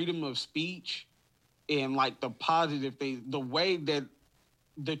freedom of speech and like the positive things, the way that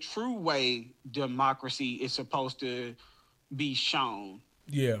the true way democracy is supposed to be shown.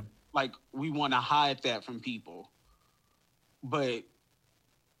 Yeah. Like we want to hide that from people, but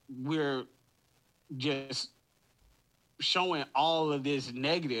we're just showing all of this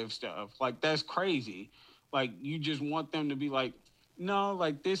negative stuff. Like that's crazy. Like you just want them to be like, no,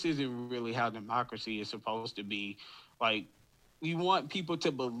 like this isn't really how democracy is supposed to be. Like you want people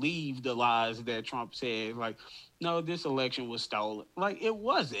to believe the lies that Trump said. Like, no, this election was stolen. Like it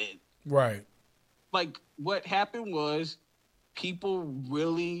wasn't. Right. Like what happened was people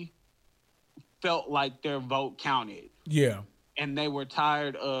really felt like their vote counted. Yeah. And they were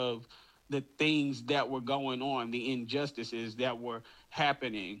tired of the things that were going on, the injustices that were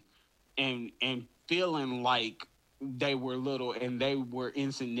happening, and feeling like they were little and they were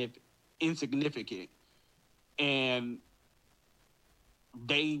insignificant. And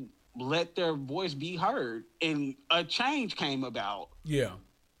they let their voice be heard and a change came about. Yeah.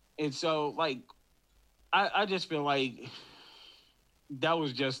 And so like I just feel like that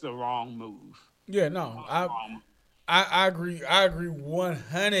was just the wrong move. Yeah, no. I agree. I agree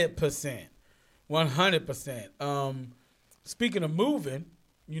 100%. 100%. Speaking of moving,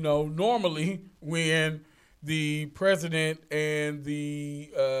 normally when the president and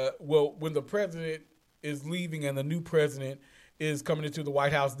when the president is leaving and the new president is coming into the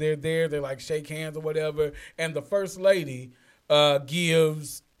White House, they're there, they like shake hands or whatever, and the first lady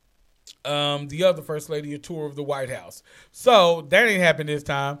gives the other first lady a tour of the White House. So that ain't happened this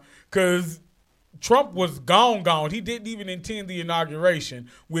time because Trump was gone. He didn't even attend the inauguration,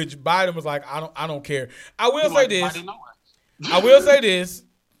 which Biden was like, I don't care. I will say this.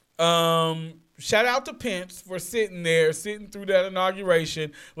 Shout out to Pence for sitting through that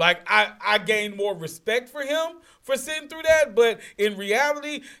inauguration. Like I gained more respect for him for sitting through that, but in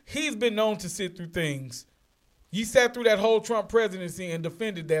reality, he's been known to sit through things. He sat through that whole Trump presidency and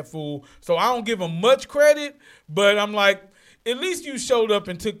defended that fool. So I don't give him much credit, but I'm like, at least you showed up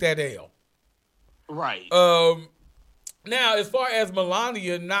and took that L. Right. Now, as far as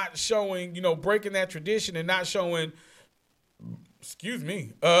Melania not showing, breaking that tradition and not showing,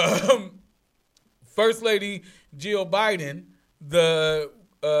 First Lady Jill Biden, the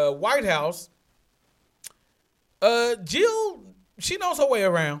White House, Jill, she knows her way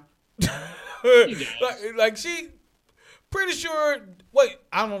around. like she pretty sure. Wait,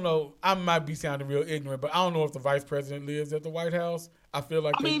 I don't know. I might be sounding real ignorant, but I don't know if the vice president lives at the White House. I feel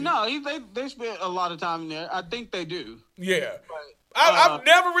like they spent a lot of time in there. I think they do. Yeah, I've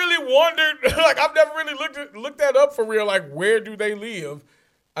never really wondered. Like I've never really looked that up for real. Like where do they live?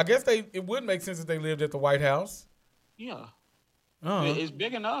 I guess it would make sense if they lived at the White House. Yeah, it's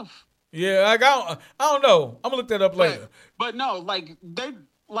big enough. Yeah, like I don't know. I'm gonna look that up later. But no, like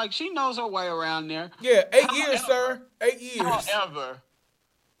she knows her way around there. Yeah, 8 years, sir. 8 years. However,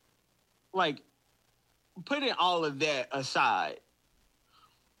 like putting all of that aside,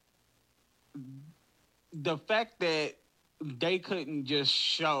 the fact that they couldn't just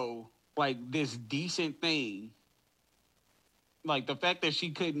show like this decent thing, like the fact that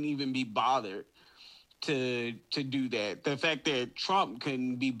she couldn't even be bothered to do that, the fact that Trump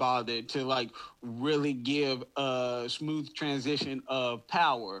couldn't be bothered to like really give a smooth transition of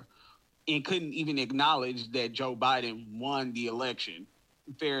power and couldn't even acknowledge that Joe Biden won the election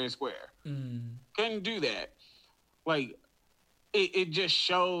fair and square. Couldn't do that. Like, it just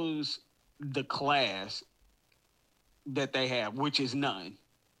shows the class that they have, which is none.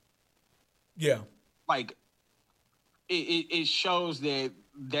 Yeah. Like, it shows that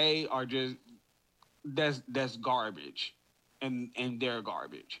they are just, that's garbage, and they're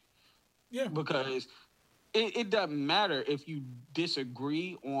garbage. Yeah. Because it doesn't matter if you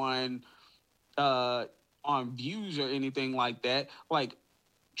disagree on views or anything like that. Like,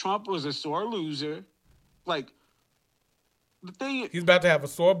 Trump was a sore loser. Like, the thing, he's about to have a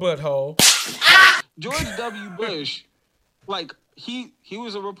sore butthole. George W. Bush, like, he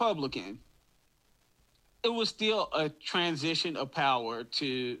was a Republican. It was still a transition of power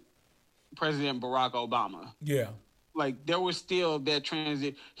to President Barack Obama. Yeah. Like, there was still that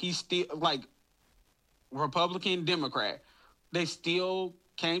transit. He's still, like, Republican, Democrat. They still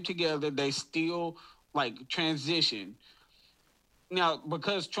came together. They still, like, transitioned. Now,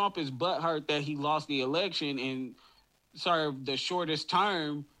 because Trump is butthurt that he lost the election and served the shortest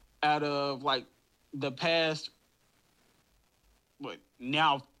term out of, like, the past,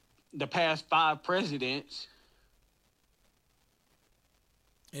 the past 5 presidents.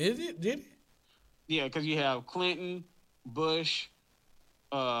 Is it? Did it? Yeah, because you have Clinton, Bush,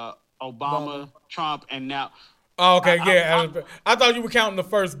 Obama, Trump, and now. Oh, okay, I thought you were counting the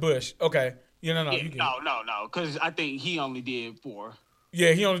first Bush. Okay. Yeah, no, you no, because I think he only did 4.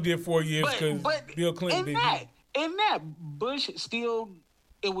 Yeah, he only did 4 years because Bill Clinton did. In that, Bush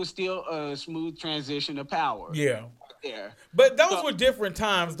it was still a smooth transition of power. Yeah. There. But those were different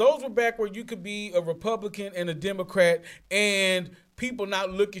times. Those were back where you could be a Republican and a Democrat and people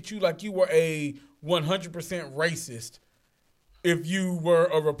not look at you like you were a 100% racist if you were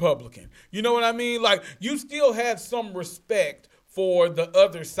a Republican. You know what I mean? Like, you still had some respect for the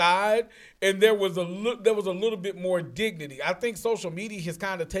other side, and there was a little bit more dignity. I think social media has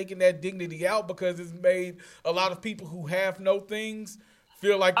kind of taken that dignity out because it's made a lot of people who have no things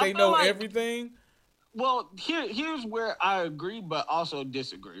feel like they know everything. Well, here's where I agree, but also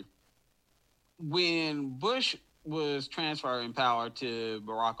disagree. When Bush was transferring power to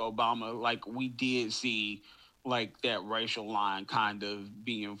Barack Obama, like, we did see, like, that racial line kind of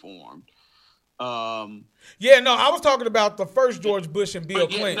being formed. I was talking about the first George Bush and Bill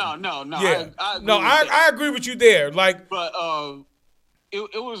Clinton. No. Yeah. I agree with you there. Like, but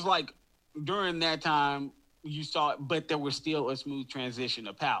it was like during that time you saw it, but there was still a smooth transition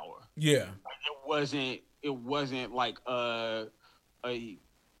of power. Yeah. It wasn't like a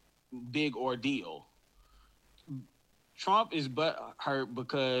big ordeal. Trump is butthurt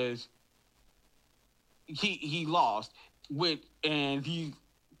because he lost and he,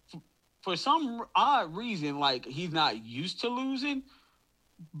 for some odd reason, like, he's not used to losing.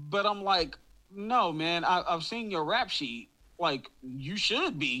 But I'm like, no, man, I've seen your rap sheet. Like, you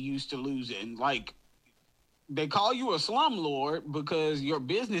should be used to losing. Like, they call you a slumlord because your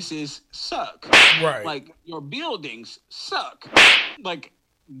businesses suck. Right. Like, your buildings suck. Like,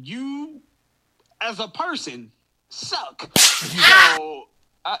 you, as a person, suck. So,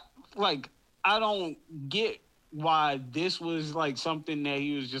 I don't get why this was, like, something that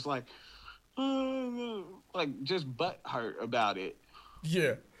he was just like just butthurt about it.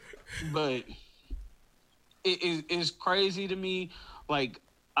 Yeah. But it's crazy to me. Like,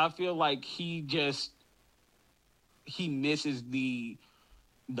 I feel like he misses the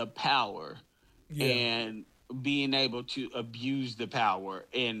power and being able to abuse the power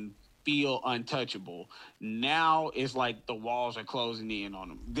and feel untouchable. Now it's like the walls are closing in on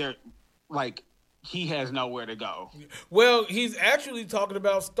him. They're like, he has nowhere to go. Well, he's actually talking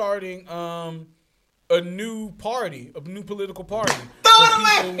about starting a new party, a new political party.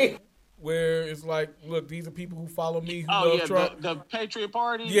 Where it's like, look, these are people who follow me, who love Trump. The Patriot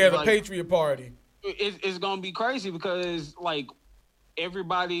Party? Yeah, the Patriot Party. It's going to be crazy because, like,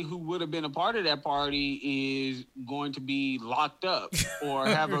 everybody who would have been a part of that party is going to be locked up or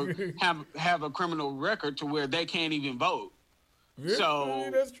have a criminal record to where they can't even vote. Yeah, so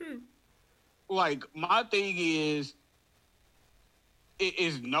that's true. Like, my thing is, it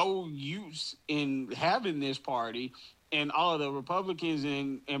is no use in having this party, and all of the Republicans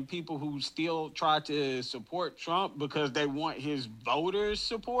and people who still try to support Trump because they want his voters'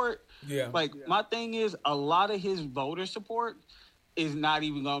 support. Yeah. Like, my thing is, a lot of his voter support is not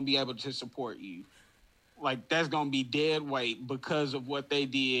even going to be able to support you. like that's gonna be dead weight because of what they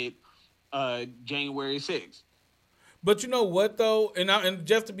did January 6th. But you know what though, and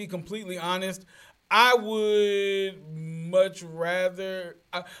just to be completely honest, I would much rather.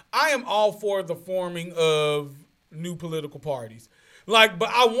 I am all for the forming of new political parties, but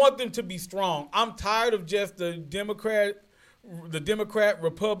I want them to be strong. I'm tired of just the Democrat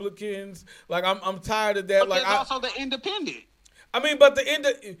Republicans. Like I'm tired of that. But Like there's also the independent. I mean, but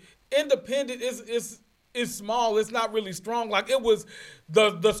the independent is small. It's not really strong. Like it was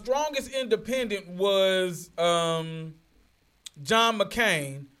the strongest independent was John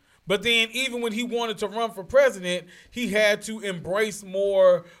McCain. But then even when he wanted to run for president, he had to embrace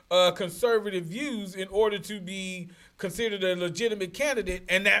more conservative views in order to be considered a legitimate candidate.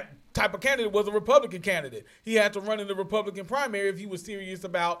 And that type of candidate was a Republican candidate. He had to run in the Republican primary if he was serious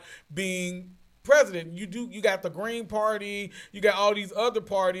about being president. You got the Green Party, you got all these other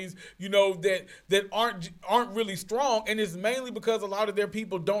parties, that aren't really strong, and it's mainly because a lot of their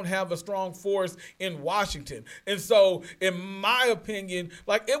people don't have a strong force in Washington. And so, in my opinion,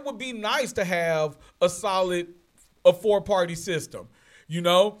 like it would be nice to have a 4-party system.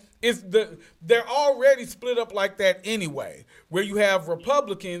 They're already split up like that anyway, where you have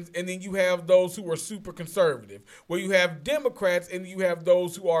Republicans and then you have those who are super conservative, where you have Democrats and you have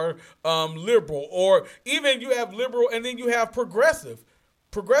those who are liberal, or even you have liberal and then you have progressive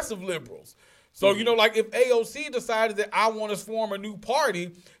liberals. So, like if AOC decided that I want to form a new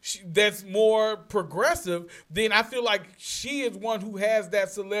party that's more progressive, then I feel like she is one who has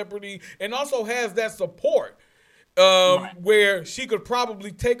that celebrity and also has that support. Where she could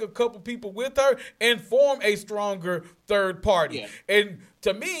probably take a couple people with her and form a stronger third party. Yeah. And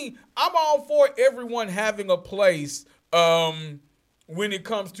to me, I'm all for everyone having a place when it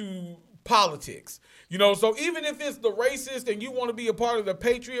comes to politics. So even if it's the racist and you want to be a part of the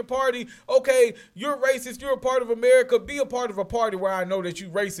Patriot Party, okay, you're racist, you're a part of America, be a part of a party where I know that you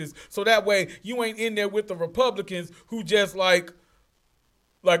racist, so that way you ain't in there with the Republicans who just like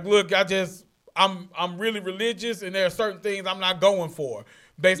look, I'm really religious, and there are certain things I'm not going for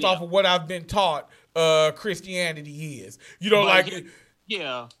based off of what I've been taught Christianity is.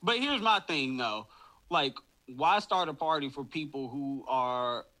 But here's my thing though. Like, why start a party for people who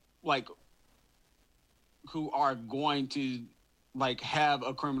are going to have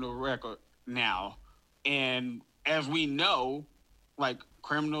a criminal record now? And as we know,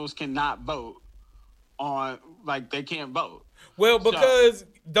 criminals cannot vote on they can't vote. Well, because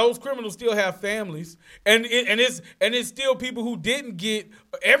those criminals still have families, and it's still people who didn't get.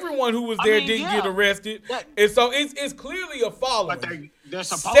 Everyone who was there didn't get arrested, and so it's clearly a following. But they're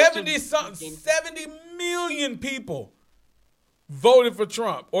supposed 70 million people voted for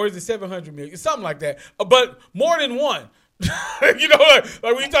Trump, or is it 700 million? Something like that. But more than one. Like when you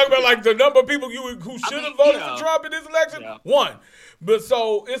talk about the number of people who should have voted for Trump in this election, one. But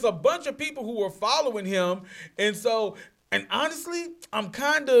so it's a bunch of people who were following him, and honestly, I'm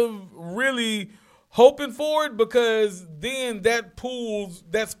kind of really hoping for it, because then that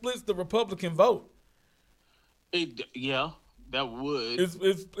splits the Republican vote. That would.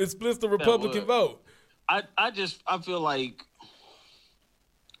 It splits the Republican vote. I feel like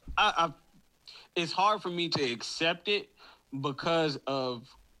it's hard for me to accept it because of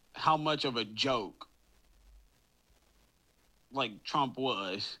how much of a joke Trump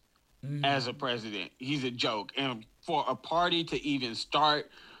was as a president. He's a joke. And for a party to even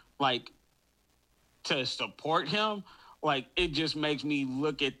start to support him, it just makes me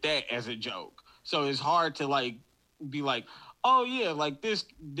look at that as a joke. So it's hard to be oh yeah, this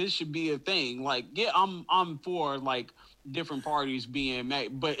should be a thing. I'm for different parties being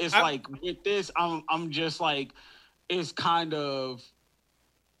made, but it's with this, I'm just it's kind of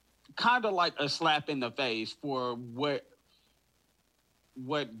like a slap in the face for what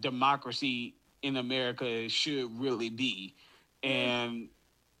democracy in America should really be, and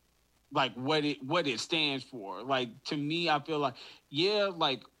what it stands for. To me, I feel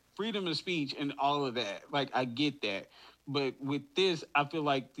freedom of speech and all of that. I get that. But with this, I feel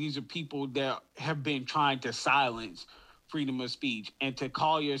like these are people that have been trying to silence freedom of speech, and to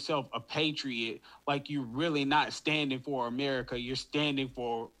call yourself a patriot, you're really not standing for America. You're standing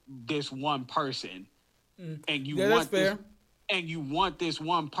for this one person. And you want this, and you want this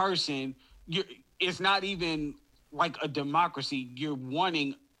one person. It's not even a democracy. You're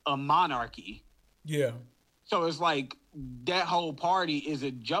wanting a monarchy. Yeah. So it's that whole party is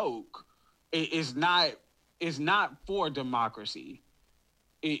a joke. It's not for democracy.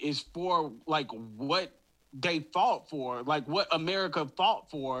 It's for what they fought for, what America fought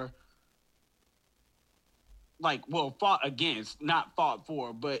for. Fought against, not fought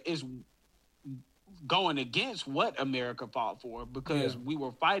for, but it's going against what America fought for, because we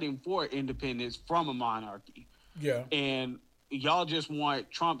were fighting for independence from a monarchy. Yeah. And y'all just want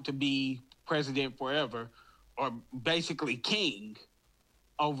Trump to be president forever, or basically king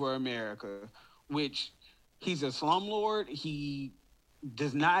over America, which he's a slumlord. He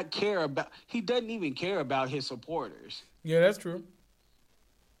does not care about, he doesn't even care about his supporters. Yeah, that's true.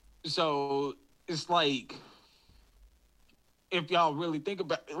 So it's like, if y'all really think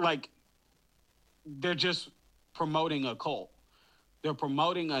about it, like, they're just promoting a cult. They're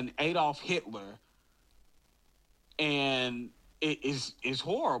promoting an Adolf Hitler, and it is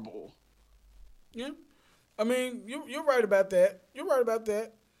horrible. Yeah, I mean, you're right about that. You're right about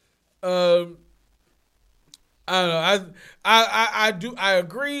that. I don't know. I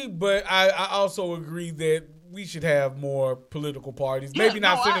agree, but I also agree that we should have more political parties. Maybe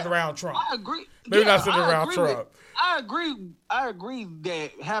not centered around Trump. I agree. Maybe not centered around Trump. I agree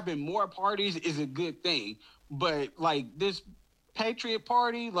that having more parties is a good thing, but like this Patriot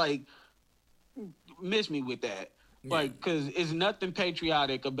Party, like, miss me with that. Like, because it's nothing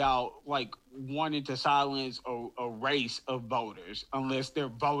patriotic about, like, wanting to silence a race of voters unless they're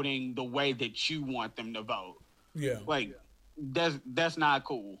voting the way that you want them to vote. Yeah. Like, that's not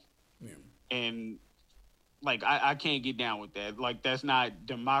cool. Yeah. And, like, I can't get down with that. Like, that's not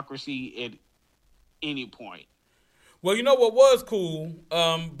democracy at any point. Well, you know what was cool?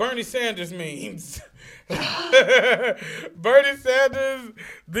 Bernie Sanders memes. Bernie Sanders,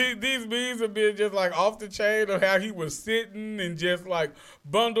 these memes have been just like off the chain of how he was sitting and just like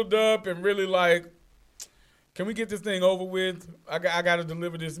bundled up and really like, can we get this thing over with? I got to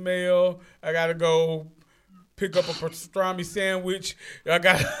deliver this mail. I got to go pick up a pastrami sandwich. I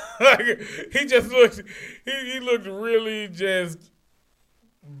got like, he just looked, he looked really just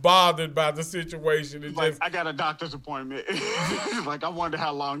bothered by the situation. It's like, just, I got a doctor's appointment. Like, I wonder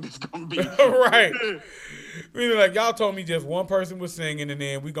how long this gonna be. Right. Really, like, y'all told me just one person was singing, and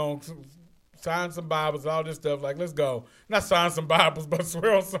then we gonna sign some Bibles, all this stuff. Like, let's go. Not sign some Bibles, but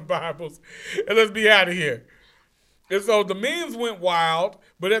swear on some Bibles, and let's be out of here. And so the memes went wild,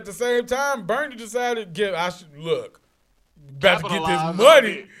 but at the same time, Bernie decided, about to get this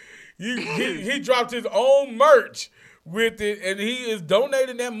money. He dropped his own merch with it, and he is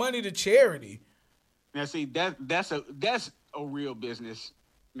donating that money to charity. Now, see, that's a real business,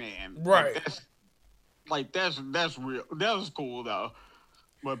 man. Right. That's real. That was cool though.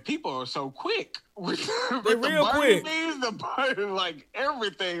 But people are so quick with They're real quick. Like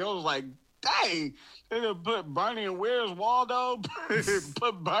everything. I was like, dang. They done put Bernie in Where's Waldo.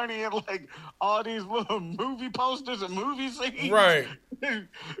 Put Bernie in like all these little movie posters and movie scenes. Right.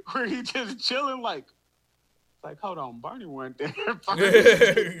 Where he just chilling like, hold on, Bernie weren't there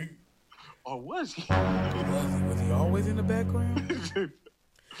first. Or was he? Was he always in the background?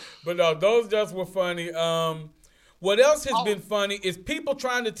 But no, those just were funny. What else has been funny is people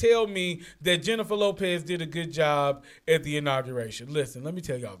trying to tell me that Jennifer Lopez did a good job at the inauguration. Listen, let me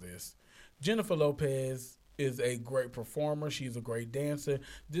tell y'all this. Jennifer Lopez is a great performer. She's a great dancer.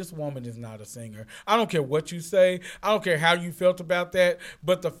 This woman is not a singer. I don't care what you say. I don't care how you felt about that.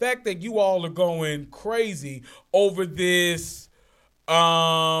 But the fact that you all are going crazy over this,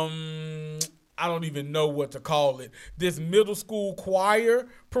 I don't even know what to call it, this middle school choir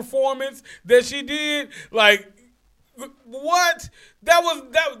performance that she did, like, what? That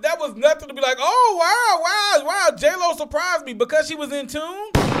was nothing to be like, oh, wow, J-Lo surprised me because she was in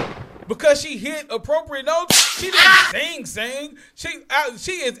tune. Because she hit appropriate notes, she didn't sing.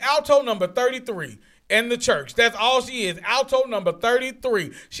 She is alto number 33 in the church. That's all she is, alto number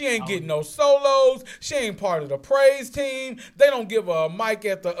 33. She ain't getting no solos. She ain't part of the praise team. They don't give her a mic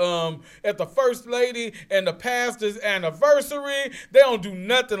at the first lady and the pastor's anniversary. They don't do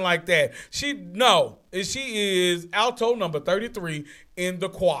nothing like that. She is alto number 33 in the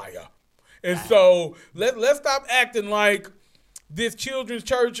choir. And so let's stop acting like this children's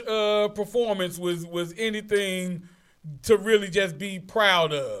church performance was anything to really just be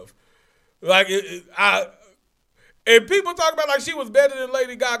proud of. Like, and people talk about like she was better than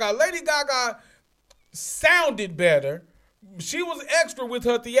Lady Gaga. Lady Gaga sounded better. She was extra with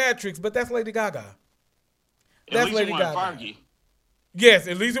her theatrics, but that's Lady Gaga. That's Lady Gaga. Fergie. Yes,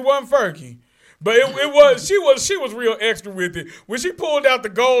 at least it wasn't Fergie. But it was she was real extra with it. When she pulled out the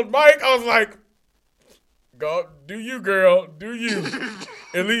gold mic, I was like, go, do you, girl, do you?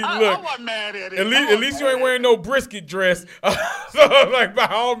 At least look. I wasn't mad at it. At least you ain't wearing no brisket dress. So like, by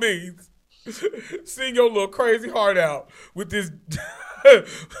all means, sing your little crazy heart out with this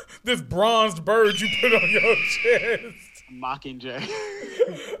this bronzed bird you put on your chest. Mockingjay.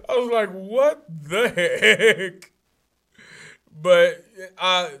 I was like, what the heck? But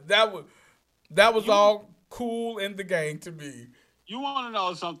that was That was all cool in the gang to me. You want to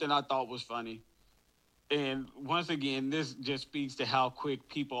know something I thought was funny? And once again, this just speaks to how quick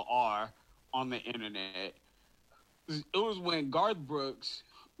people are on the internet. It was when Garth Brooks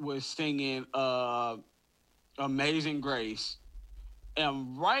was singing Amazing Grace.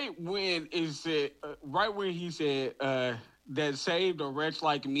 And right when he said that saved a wretch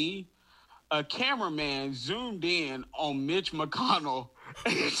like me, a cameraman zoomed in on Mitch McConnell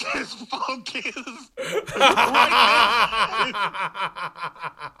and just focused right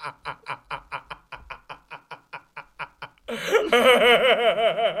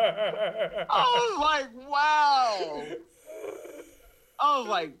I was like, wow. I was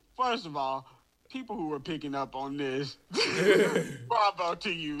like, first of all, people who were picking up on this, bravo to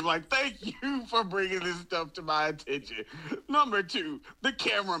you. Like, thank you for bringing this stuff to my attention. Number two, the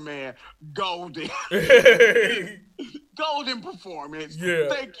cameraman, golden. Golden performance. Yeah.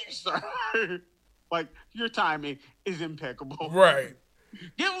 Thank you, sir. Like, your timing is impeccable. Right.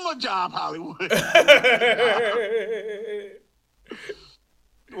 Give him a job, Hollywood.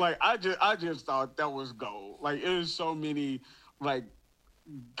 Like, I just thought that was gold. Like, it was so many, like,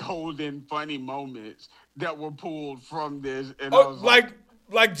 golden funny moments that were pulled from this. And I was like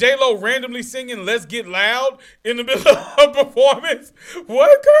J-Lo randomly singing "Let's Get Loud" in the middle of a performance.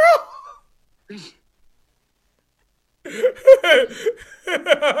 What, girl?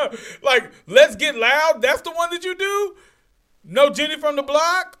 Like, "Let's Get Loud." That's the one that you do. No Jenny from the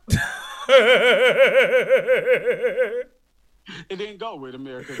Block. It didn't go with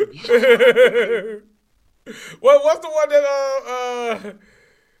America. Well, what's the one that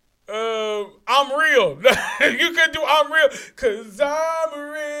I'm real? You could do I'm real, 'cause I'm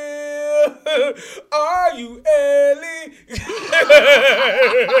real. Are you Ellie?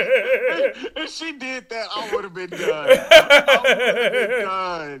 If she did that, I would have been done.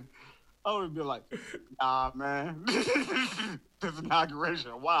 I would have been like, nah, man. This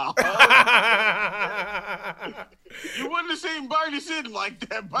inauguration, wow. You wouldn't have seen Bernie sitting like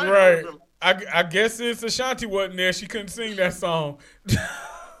that. Bernie Right. like, I guess since Ashanti wasn't there, she couldn't sing that song.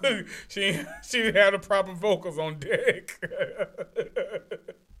 she had the proper vocals on deck.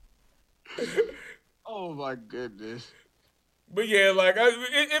 oh my goodness. But yeah, like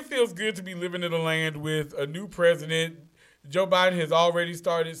it feels good to be living in a land with a new president. Joe Biden has already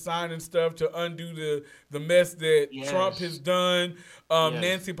started signing stuff to undo the mess that Trump has done.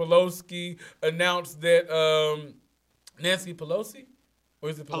 Nancy Pelosi announced that Nancy Pelosi? Or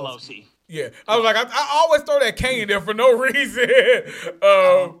is it Pelosi? Yeah. I was like, I always throw that K in there for no reason.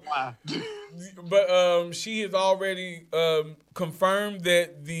 But she has already confirmed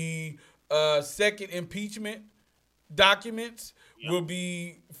that the second impeachment documents will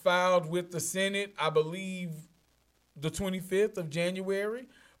be filed with the Senate, I believe, the 25th of January.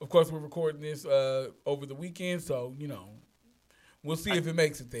 Of course, we're recording this over the weekend, so, we'll see if it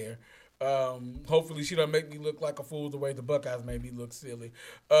makes it there. Hopefully she don't make me look like a fool the way the Buckeyes made me look silly.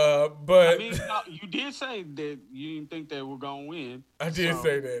 But I mean, you did say that you didn't think they were going to win. I did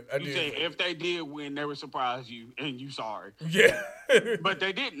say that. You said if they did win, they would surprise you, and you sorry. Yeah. But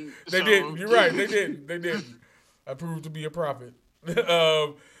they didn't. They didn't. You're right. They didn't. I proved to be a prophet.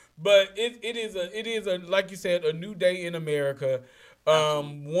 But it is a like you said, a new day in America.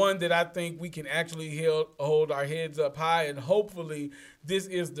 One that I think we can actually hold our heads up high, and hopefully this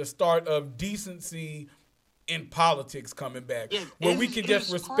is the start of decency in politics coming back, where we can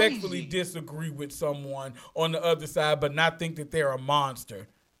just respectfully disagree with someone on the other side, but not think that they're a monster.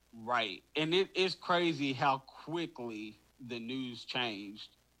 Right, and it is crazy how quickly the news changed,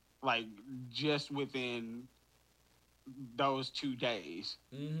 like just within those 2 days.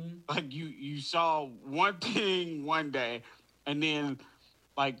 Mm-hmm. Like you saw one thing one day, and then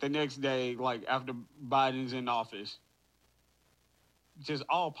like the next day, like after Biden's in office, just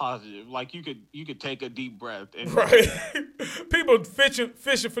all positive. Like you could take a deep breath. And right. People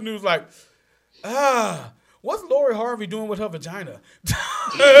fishing for news like, what's Lori Harvey doing with her vagina?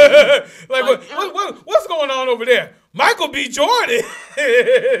 What's going on over there? Michael B. Jordan.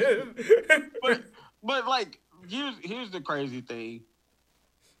 but like here's the crazy thing.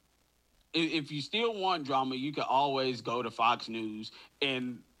 If you still want drama, you can always go to Fox News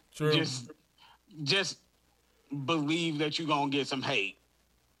and just believe that you're going to get some hate.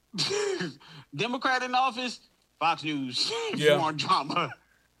 Democrat in office, Fox News. If you want drama.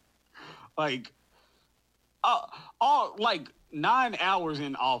 Like, all 9 hours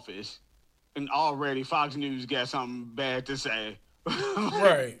in office, and already Fox News got something bad to say.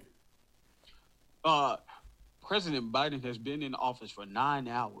 Right. President Biden has been in office for 9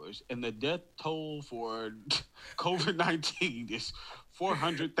 hours, and the death toll for COVID-19 is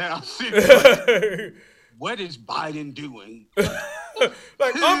 400,000. What is Biden doing?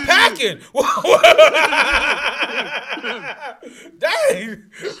 Like unpacking. Dang.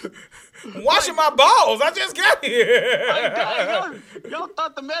 I'm washing my balls. I just got here. Y'all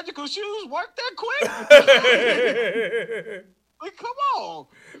thought the magical shoes worked that quick? Like, come on.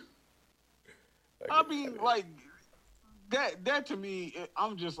 I mean, like, that to me,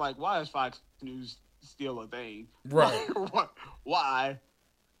 I'm just like, why is Fox News still a thing? Right. Like, why?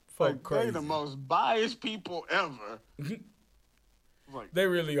 Like, crazy. they're the most biased people ever. Like, They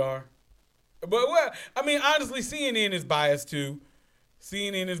really are. But, well, I mean, honestly, CNN is biased too.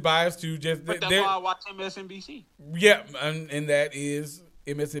 Just but that's why I watch MSNBC. Yeah, and that is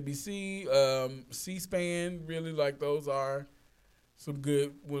MSNBC, C-SPAN. Really, like, those are some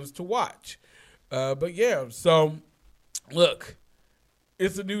good ones to watch. But yeah, so look,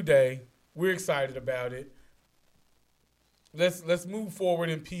 it's a new day. We're excited about it. Let's move forward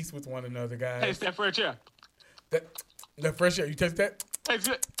in peace with one another, guys. Taste that fresh air. That fresh air, you taste that? Tastes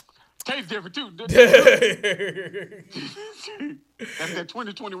different too. That's that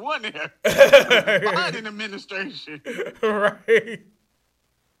 2021 there. Biden administration. Right.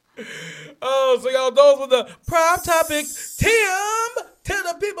 Oh, so y'all, those were the prime topics. Tim, tell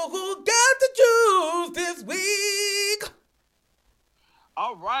the people who got the juice this week.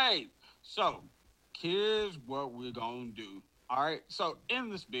 All right. So here's what we're going to do. All right. So in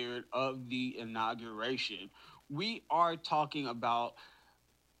the spirit of the inauguration, we are talking about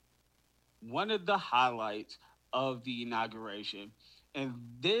one of the highlights of the inauguration. And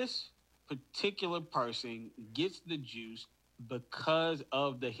this particular person gets the juice because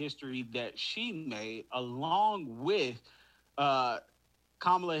of the history that she made along with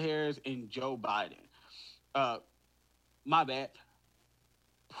Kamala Harris and Joe Biden. My bad.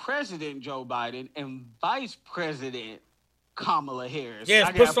 President Joe Biden and Vice President Kamala Harris.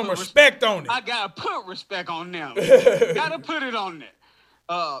 Yes, put some respect on it. I got to put respect on them. Got to put it on there.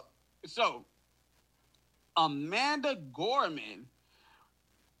 So, Amanda Gorman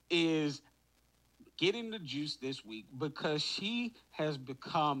is getting the juice this week because she has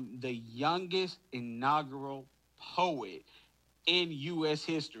become the youngest inaugural poet in U.S.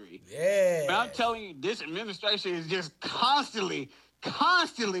 history. Yeah. But I'm telling you, this administration is just constantly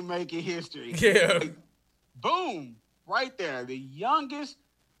making history. Yeah. Like, boom, right there, the youngest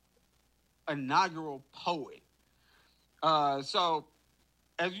inaugural poet. So,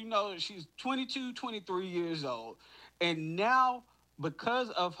 as you know, she's 22, 23 years old. And now, because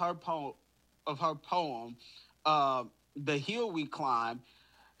of her poem, The Hill We Climb,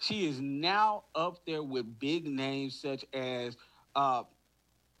 she is now up there with big names such as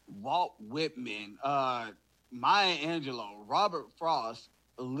Walt Whitman, Maya Angelou, Robert Frost,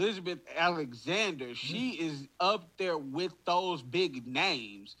 Elizabeth Alexander. She is up there with those big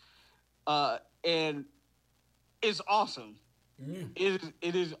names. And it's awesome. It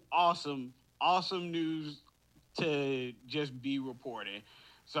is awesome news to just be reported.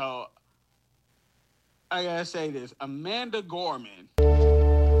 So I gotta say this, Amanda Gorman.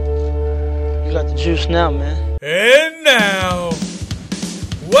 You got the juice now, man. And now,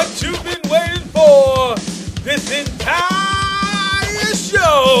 what you've been waiting for this entire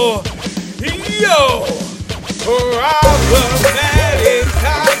show, yo, problematic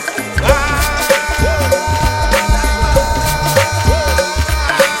top 5.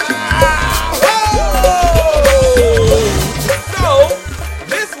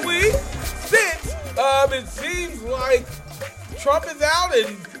 It seems like Trump is out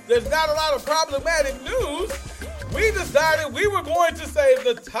and there's not a lot of problematic news. We decided we were going to say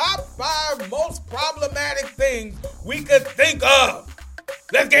the top 5 most problematic things we could think of.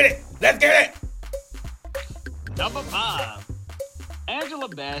 Let's get it. Number 5. Angela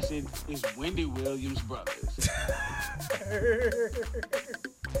Bassett is Wendy Williams' brothers.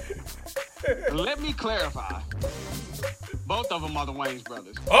 Let me clarify. Both of them are the Wayans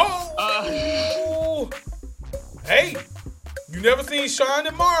brothers. Hey, you never seen Sean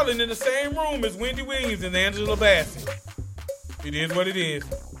and Marlon in the same room as Wendy Williams and Angela Bassett. It is what it is.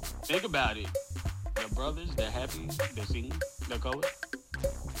 Think about it. They're brothers, they're happy, they're singing, they're colored.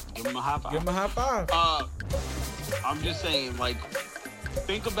 Give them a high five. I'm just saying, like,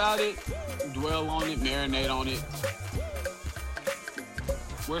 think about it, dwell on it, marinate on it.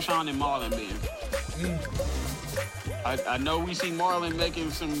 Where's Sean and Marlon been? I know we see Marlon making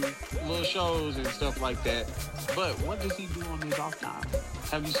some little shows and stuff like that, but what does he do on his off time?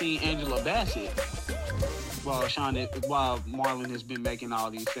 Have you seen Angela Bassett while Marlon has been making all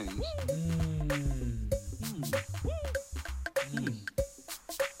these things?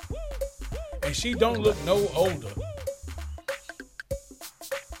 And she don't look no older.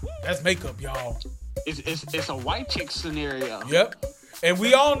 That's makeup, y'all. It's a white chick scenario. Yep. And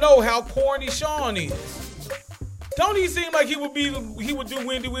we all know how corny Sean is. Don't he seem like he would do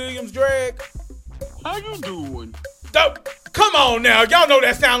Wendy Williams drag? How you doing? Come on now. Y'all know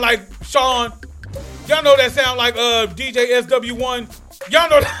that sound like Sean. Y'all know that sound like DJ SW1. Y'all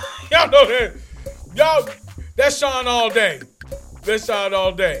know that. That's Sean all day. That's Sean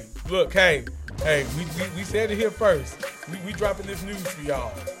all day. Look, hey, we said it here first. We dropping this news for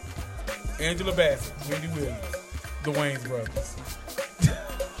y'all. Angela Bassett, Wendy Williams, the Wayans brothers.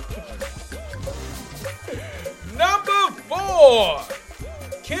 Number 4.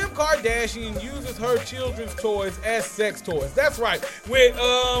 Kim Kardashian uses her children's toys as sex toys. That's right. With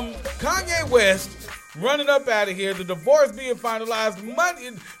Kanye West running up out of here, the divorce being finalized,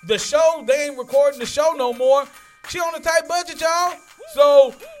 money, the show, they ain't recording the show no more. She on a tight budget, y'all.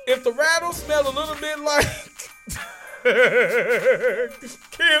 So if the rattles smell a little bit like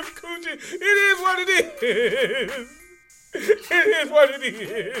Kim's coochie, it is what it is. It is what it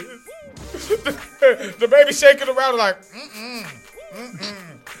is. The baby shaking around like,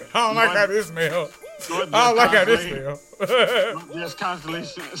 I don't like how this smell. I don't like how this smell. Just constantly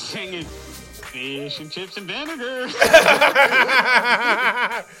singing fish and chips and vinegar.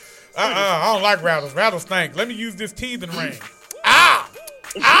 I don't like rattles. Rattles stink. Let me use this teething ring.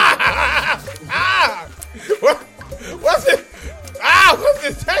 What's it? What's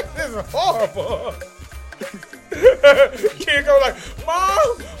this taste? This is horrible. Kid go like,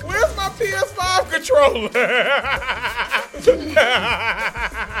 Mom, where's my PS5 controller?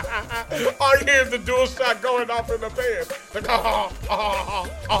 All you hear is the dual shot going off in the bed. Like,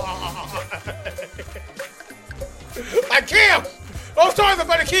 like Kim, those toys are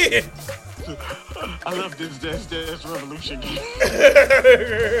for the kids. I love this Dance Revolution game.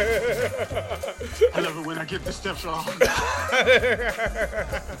 I love it when I get the steps wrong.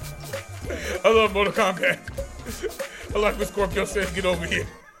 I love Mortal Kombat. I like when Scorpio says, get over here.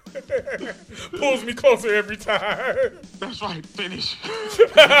 Pulls me closer every time. That's right, finish.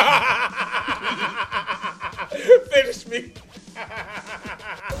 Finish me.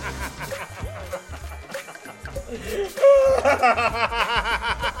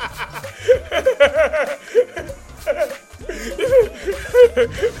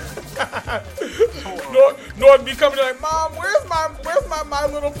 Norton be coming like, Mom, where's my My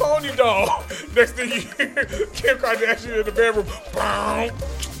Little Pony doll? Next thing you hear, Kim Kardashian in the bedroom. Bow,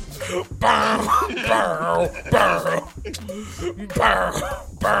 bow, bow, bow,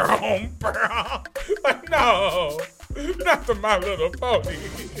 bow, bow. Like, no, not the My Little Pony.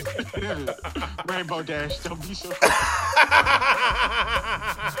 Rainbow Dash, don't be so cool.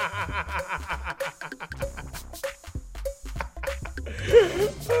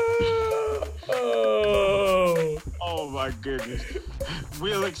 Oh my goodness.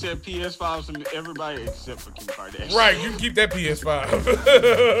 We'll accept PS5s from everybody except for Kim Kardashian. Right, you can keep that PS5.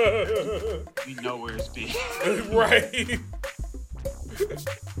 We know where it's been. Right.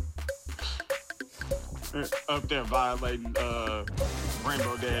 Up there violating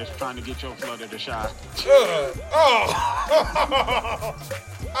Rainbow Dash, trying to get your Flutter to shine.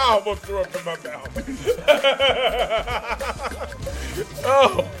 I almost threw up in my mouth.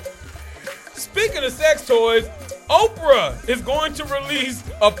 Oh. Speaking of sex toys, Oprah is going to release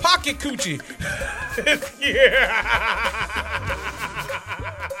a pocket coochie this year.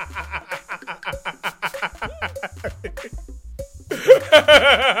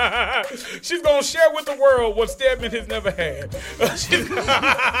 She's going to share with the world what Stedman has never had.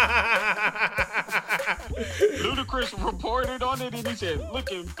 Ludacris reported on it and he said,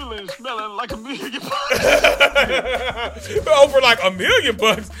 looking, feeling, smelling like $1 million. Over like $1 million.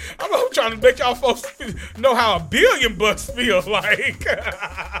 I'm trying to make y'all folks know how $1 billion feels like.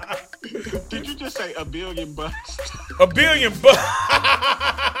 Did you just say $1 billion? $1 billion.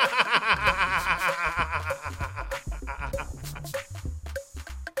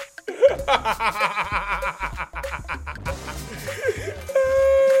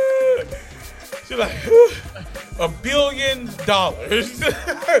 She's like, $1 billion. This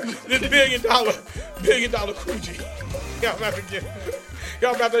 $1 billion coochie.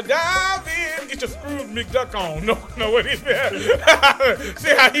 Y'all about to dive in, get your Scrooge McDuck on. No, what he felt.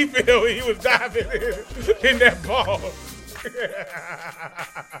 See how he feel when he was diving in that ball.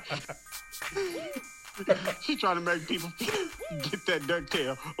 She's trying to make people get that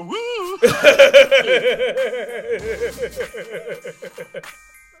ducktail. Woo!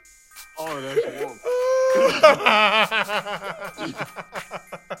 Oh, that's warm.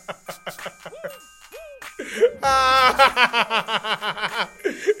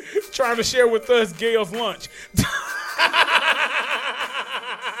 Trying to share with us Gail's lunch.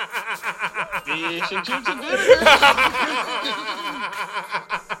 fish and chips and vinegar.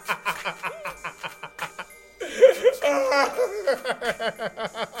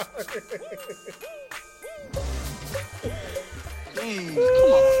 Jeez,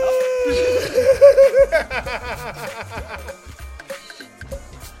 come on.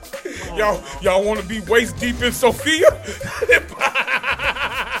 Y'all want to be waist deep in Sophia?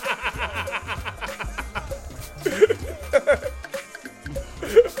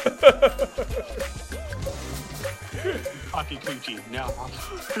 Pocket coochie. Now,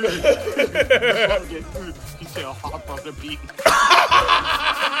 he tell hop on the beat.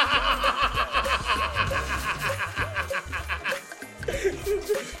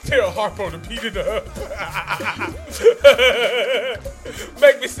 Tell Harpo to beat it up.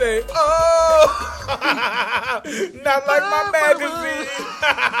 Make me say, oh, not like my magazine.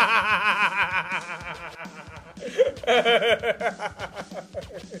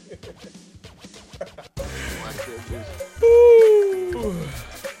 Ooh.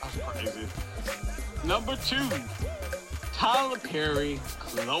 That's crazy. Number 2, Tyler Perry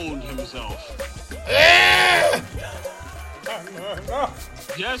cloned himself.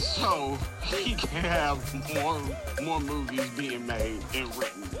 Just so he can have more movies being made and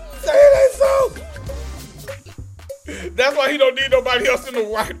written. Say it ain't so. That's why he don't need nobody else in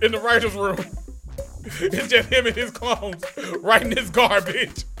the writer's room. It's just him and his clones writing his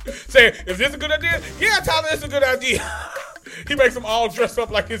garbage. Saying, is this a good idea? Yeah, Tyler, it's a good idea. He makes them all dress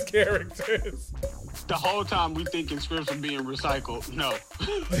up like his characters. The whole time we thinking scripts are being recycled. No.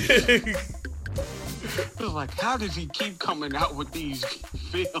 It was like, how does he keep coming out with these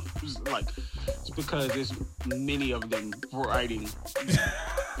films? Like, it's because there's many of them writing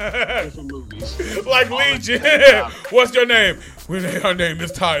different movies. Like Legion. What's your name? Our name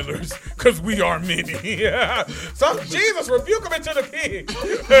is Tyler's, because we are many. Jesus, rebuke him into the pig.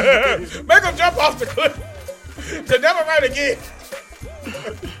 Make him jump off the cliff to never write again.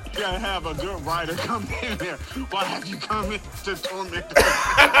 You gotta have a good writer come in there. Why have you come in to torment us?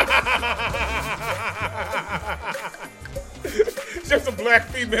 Just a black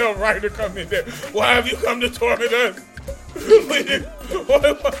female writer come in there. Why have you come to torment us?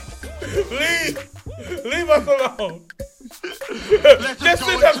 Leave us alone. Just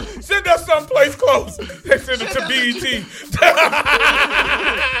send us someplace close. They send it to BET.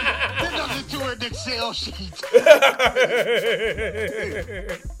 Send us to an Excel sheet.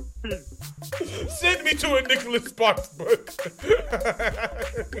 Send me to a Nicholas Sparks book.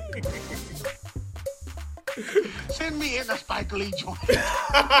 Send me in a Spike Lee joint.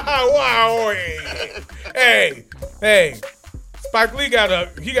 Wow. Hey. Spike Lee got an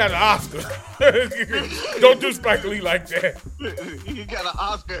Oscar. Don't do Spike Lee like that. He got an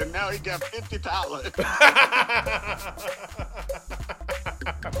Oscar and now he got $50.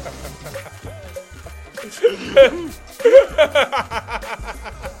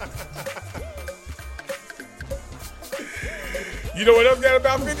 You know what else got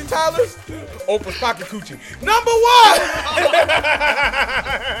about $50? Oprah's pocket coochie. Number 1.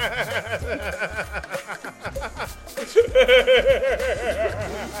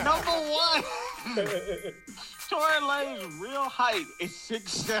 Number 1. Tory Lane's real height is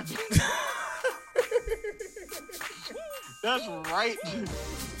 6'7". That's right.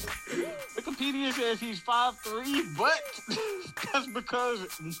 Wikipedia says he's 5'3", but that's because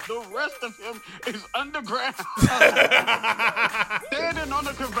the rest of him is underground. Standing on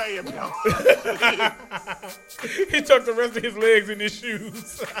a conveyor belt. He tucked the rest of his legs in his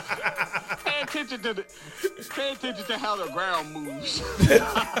shoes. Pay attention to how the ground moves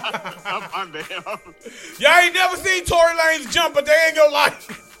up under him. Y'all ain't never seen Tory Lanez jump a day in your life.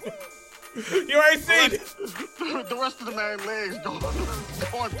 You ain't seen it. The rest of the man's legs going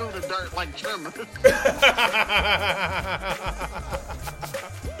through the dirt like trimmers.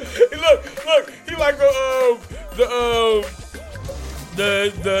 Look, he like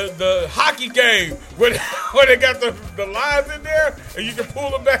the hockey game where they got the lines in there and you can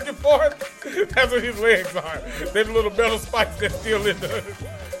pull them back and forth. That's what his legs are. There's little metal spikes that's still in the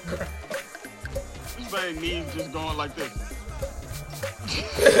ground. This man's knees just going like this.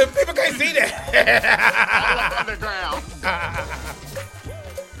 People can't see that. All up underground.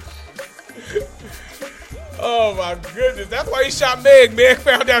 Oh my goodness. That's why he shot Meg. Meg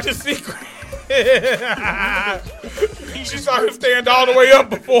found out his secret. She saw him stand all the way up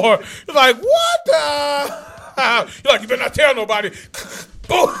before. He's like, what the? You're like, you better not tell nobody.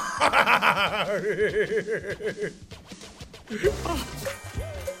 Boom.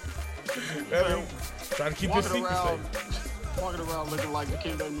 Trying to keep his secret safe. Walking around looking like the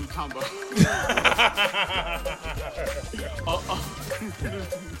Kendo Mutombo.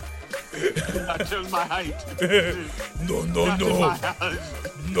 Not just my height. No. Not just my height.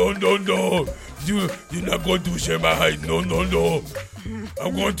 No. You're not going to share my height. No.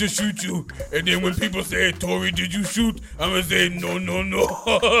 I'm going to shoot you. And then when people say, Tori, did you shoot? I'm going to say, no.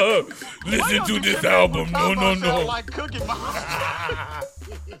 Listen to this album. No. Like Cookie Monster.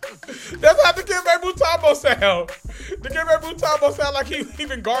 That's how the Dikembe Mutombo sound. The Dikembe Mutombo sound like he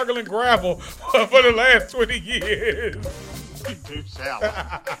been gargling gravel for the last 20 years. You do sound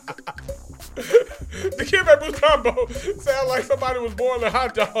The Dikembe Mutombo sound like somebody was boiling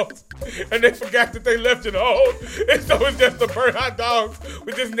hot dogs and they forgot that they left it on. And so it's just the burnt hot dogs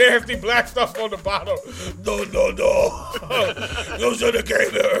with this nasty black stuff on the bottom. No. You should have came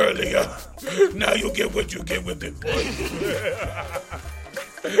here earlier. Now you get what you get with this voice.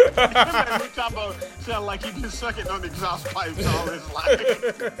 Mutombo sound like he been sucking on exhaust pipes all his life.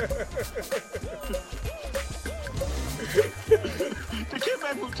 The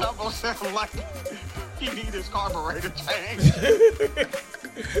Dikembe Mutombo sound like he need his carburetor changed. The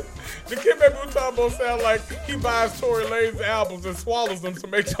Dikembe Mutombo sound like he buys Tory Lane's albums and swallows them to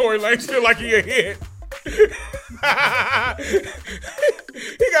make Tory Lane feel like he a hit. He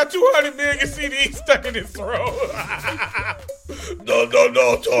got 200 million CDs stuck in his throat. No,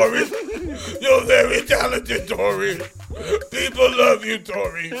 Tory. You're very talented, Tory. People love you,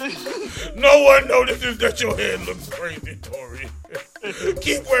 Tory. No one notices that your head looks crazy, Tory.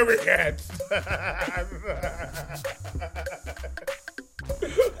 Keep wearing hats. But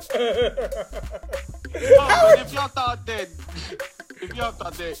if y'all thought that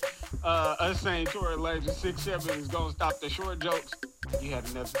us saying Tory Lanez is 6'7" is gonna stop the short jokes, you had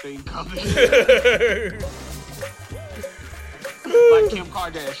another thing coming. Like Kim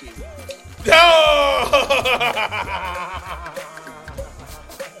Kardashian.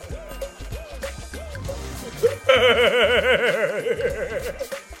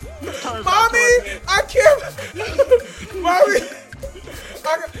 Mommy, I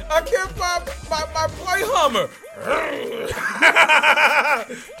can't find my play Hummer.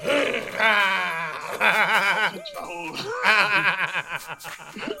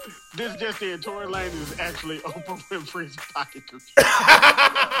 This just in, Tory Lanez is actually Oprah Winfrey's pocket cookie.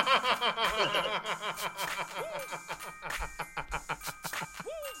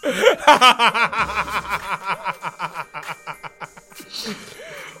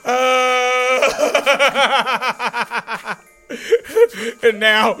 And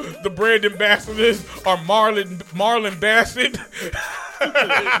now the brand ambassadors are Marlon Bassett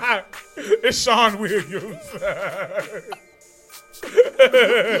and Sean Williams.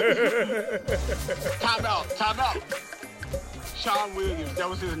 Time out. Sean Williams, that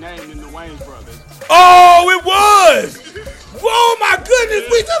was his name in the Wayans Brothers. Oh, it was! Oh my goodness,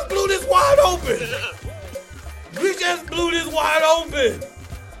 we just blew this wide open.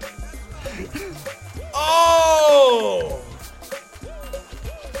 Oh!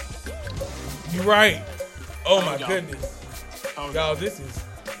 You're right. Oh my goodness. Y'all, this is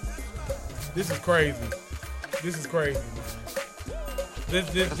crazy. This is crazy, man.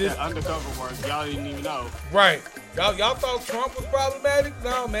 This undercover work. Y'all didn't even know. Right. Y'all thought Trump was problematic?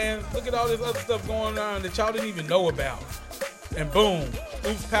 No, man. Look at all this other stuff going on that y'all didn't even know about. And boom.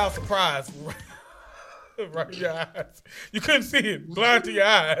 Oops, pal, surprise. Right in your eyes. You couldn't see it. Blind to your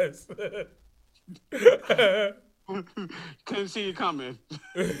eyes. Couldn't see it coming.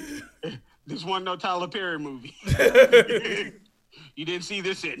 This wasn't no Tyler Perry movie. You didn't see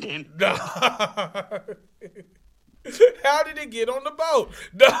this ending. No. How did it get on the boat?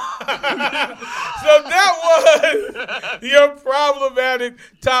 No. So that was your problematic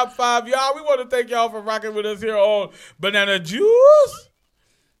top 5. Y'all, we want to thank y'all for rocking with us here on Banana Juice.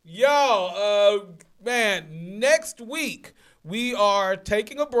 Y'all, man, next week we are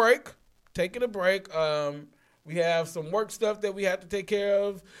taking a break. We have some work stuff that we have to take care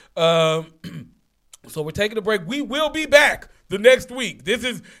of. So we're taking a break. We will be back the next week. This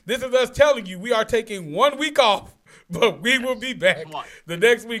is us telling you we are taking 1 week off, but we will be back the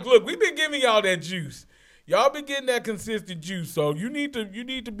next week. Look, we've been giving y'all that juice. Y'all been getting that consistent juice, so you need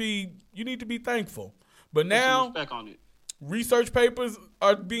to be thankful. But now respect on it. Research papers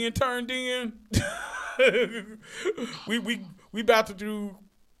are being turned in. we about to do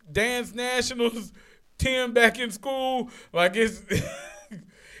dance nationals. Tim back in school, like it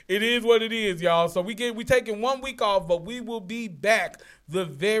is what it is, y'all. So we taking 1 week off, but we will be back the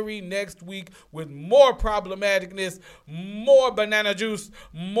very next week with more problematicness, more banana juice,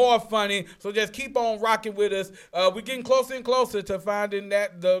 more funny. So just keep on rocking with us. We're getting closer and closer to finding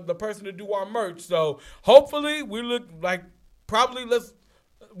that the person to do our merch. So hopefully we look like let's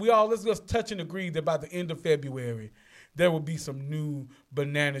just touch and agree that by the end of February there will be some new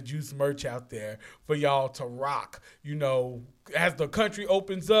Banana Juice merch out there for y'all to rock. You know, as the country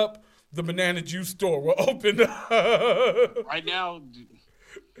opens up, the Banana Juice store will open up. Right now,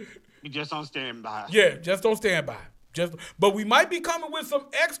 we just on standby. Yeah, just on standby. But we might be coming with some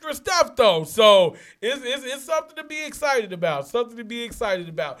extra stuff though, so it's something to be excited about.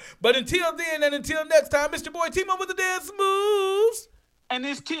 But until then and until next time, Mr. Boy Timo with the dance moves. And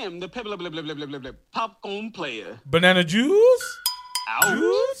it's Tim, the popcorn player. Banana Juice. Out.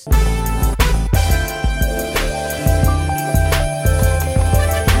 Juice.